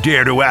if you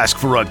dare to ask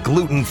for a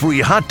gluten-free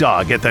hot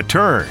dog at the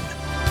turn.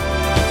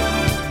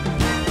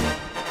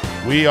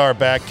 We are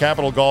back.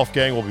 Capital Golf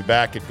Gang will be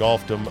back at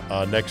Golfdom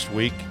next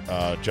week.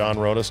 John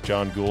Ronas,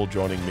 John Gould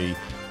joining me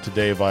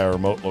today via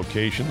remote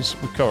locations.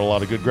 We covered a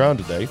lot of good ground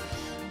today.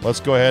 Let's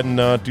go ahead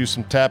and do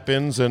some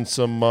tap-ins and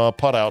some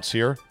putt-outs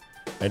here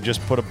and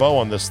just put a bow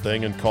on this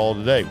thing and call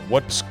it a day.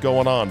 What's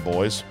going on,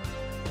 boys?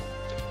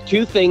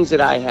 2 things that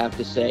I have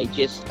to say.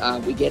 Just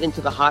we get into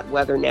the hot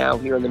weather now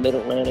here in the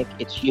Mid-Atlantic.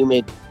 It's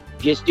humid.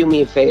 Just do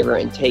me a favor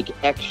and take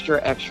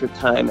extra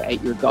time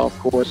at your golf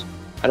course.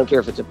 I don't care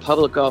if it's a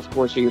public golf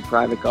course or your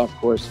private golf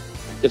course,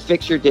 to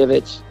fix your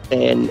divots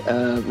and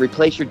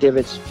replace your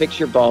divots, fix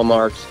your ball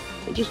marks,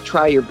 and just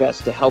try your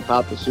best to help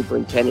out the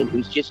superintendent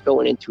who's just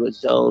going into a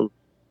zone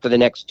for the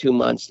next 2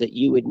 months that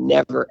you would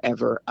never,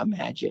 ever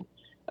imagine.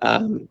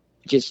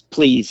 Just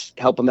please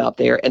help them out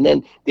there. And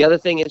then the other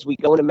thing is we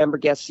go into member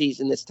guest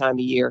season this time of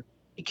year.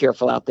 Be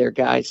careful out there,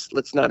 guys.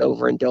 Let's not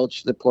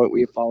overindulge to the point where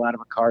you fall out of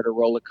a cart or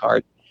roll a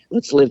cart.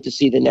 Let's live to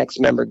see the next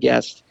member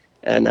guest.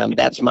 And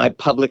that's my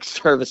public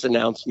service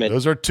announcement.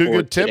 Those are 2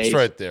 good tips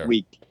right there.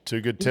 Week. 2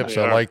 good tips.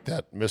 I like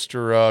that.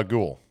 Mr.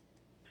 Gould.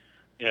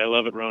 Yeah, I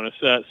love it, Ronas.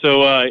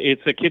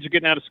 It's kids are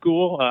getting out of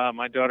school.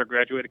 My daughter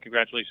graduated.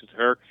 Congratulations to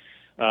her.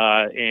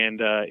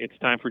 And it's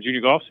time for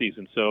junior golf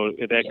season. So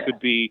that could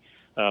be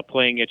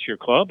playing at your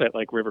club at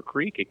like River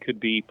Creek. It could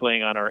be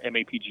playing on our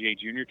MAPGA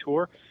Junior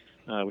Tour,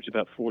 which is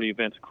about 40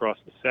 events across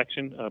the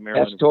section.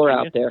 Maryland Best tour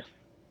out there.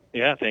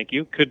 Yeah, thank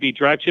you. Could be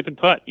drive, chip, and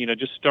putt.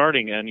 Just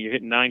starting and you're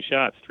hitting 9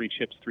 shots, 3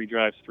 chips, 3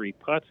 drives, 3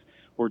 putts.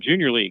 Or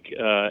junior league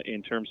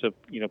in terms of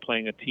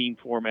playing a team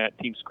format,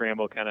 team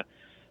scramble, kind of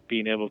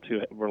being able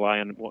to rely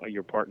on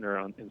your partner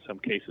in some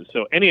cases.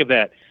 So any of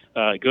that,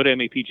 go to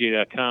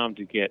mapga.com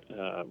to get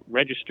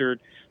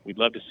registered. We'd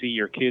love to see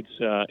your kids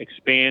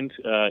expand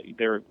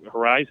their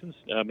horizons.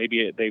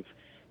 Maybe they've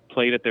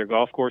played at their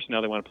golf course,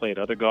 now they want to play at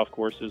other golf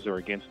courses or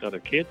against other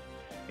kids.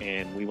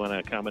 And we want to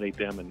accommodate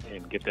them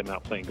and get them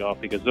out playing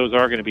golf, because those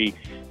are going to be,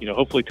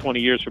 hopefully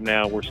 20 years from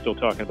now, we're still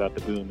talking about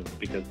the boom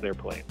because they're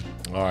playing.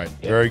 All right.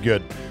 Very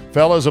good.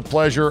 Fellas, a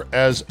pleasure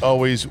as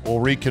always. We'll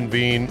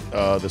reconvene.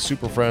 The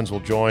Super Friends will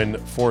join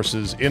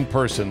forces in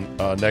person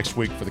next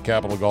week for the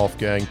Capital Golf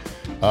Gang.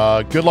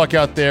 Good luck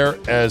out there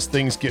as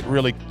things get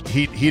really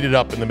heated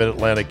up in the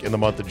Mid-Atlantic in the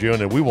month of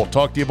June. And we will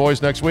talk to you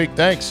boys next week.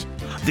 Thanks.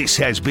 This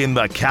has been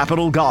the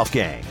Capital Golf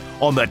Gang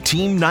on the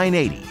Team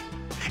 980.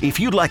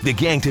 If you'd like the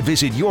gang to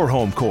visit your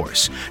home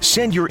course,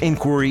 send your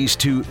inquiries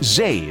to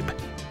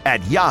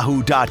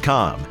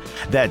zabe@yahoo.com.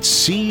 That's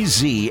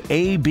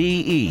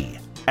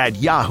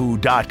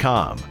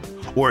CZABE@yahoo.com.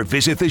 Or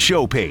visit the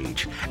show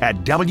page at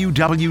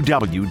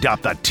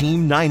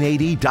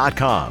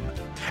www.theteam980.com.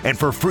 And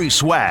for free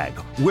swag,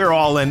 we're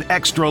all in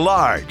extra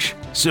large.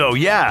 So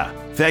yeah,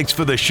 thanks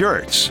for the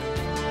shirts.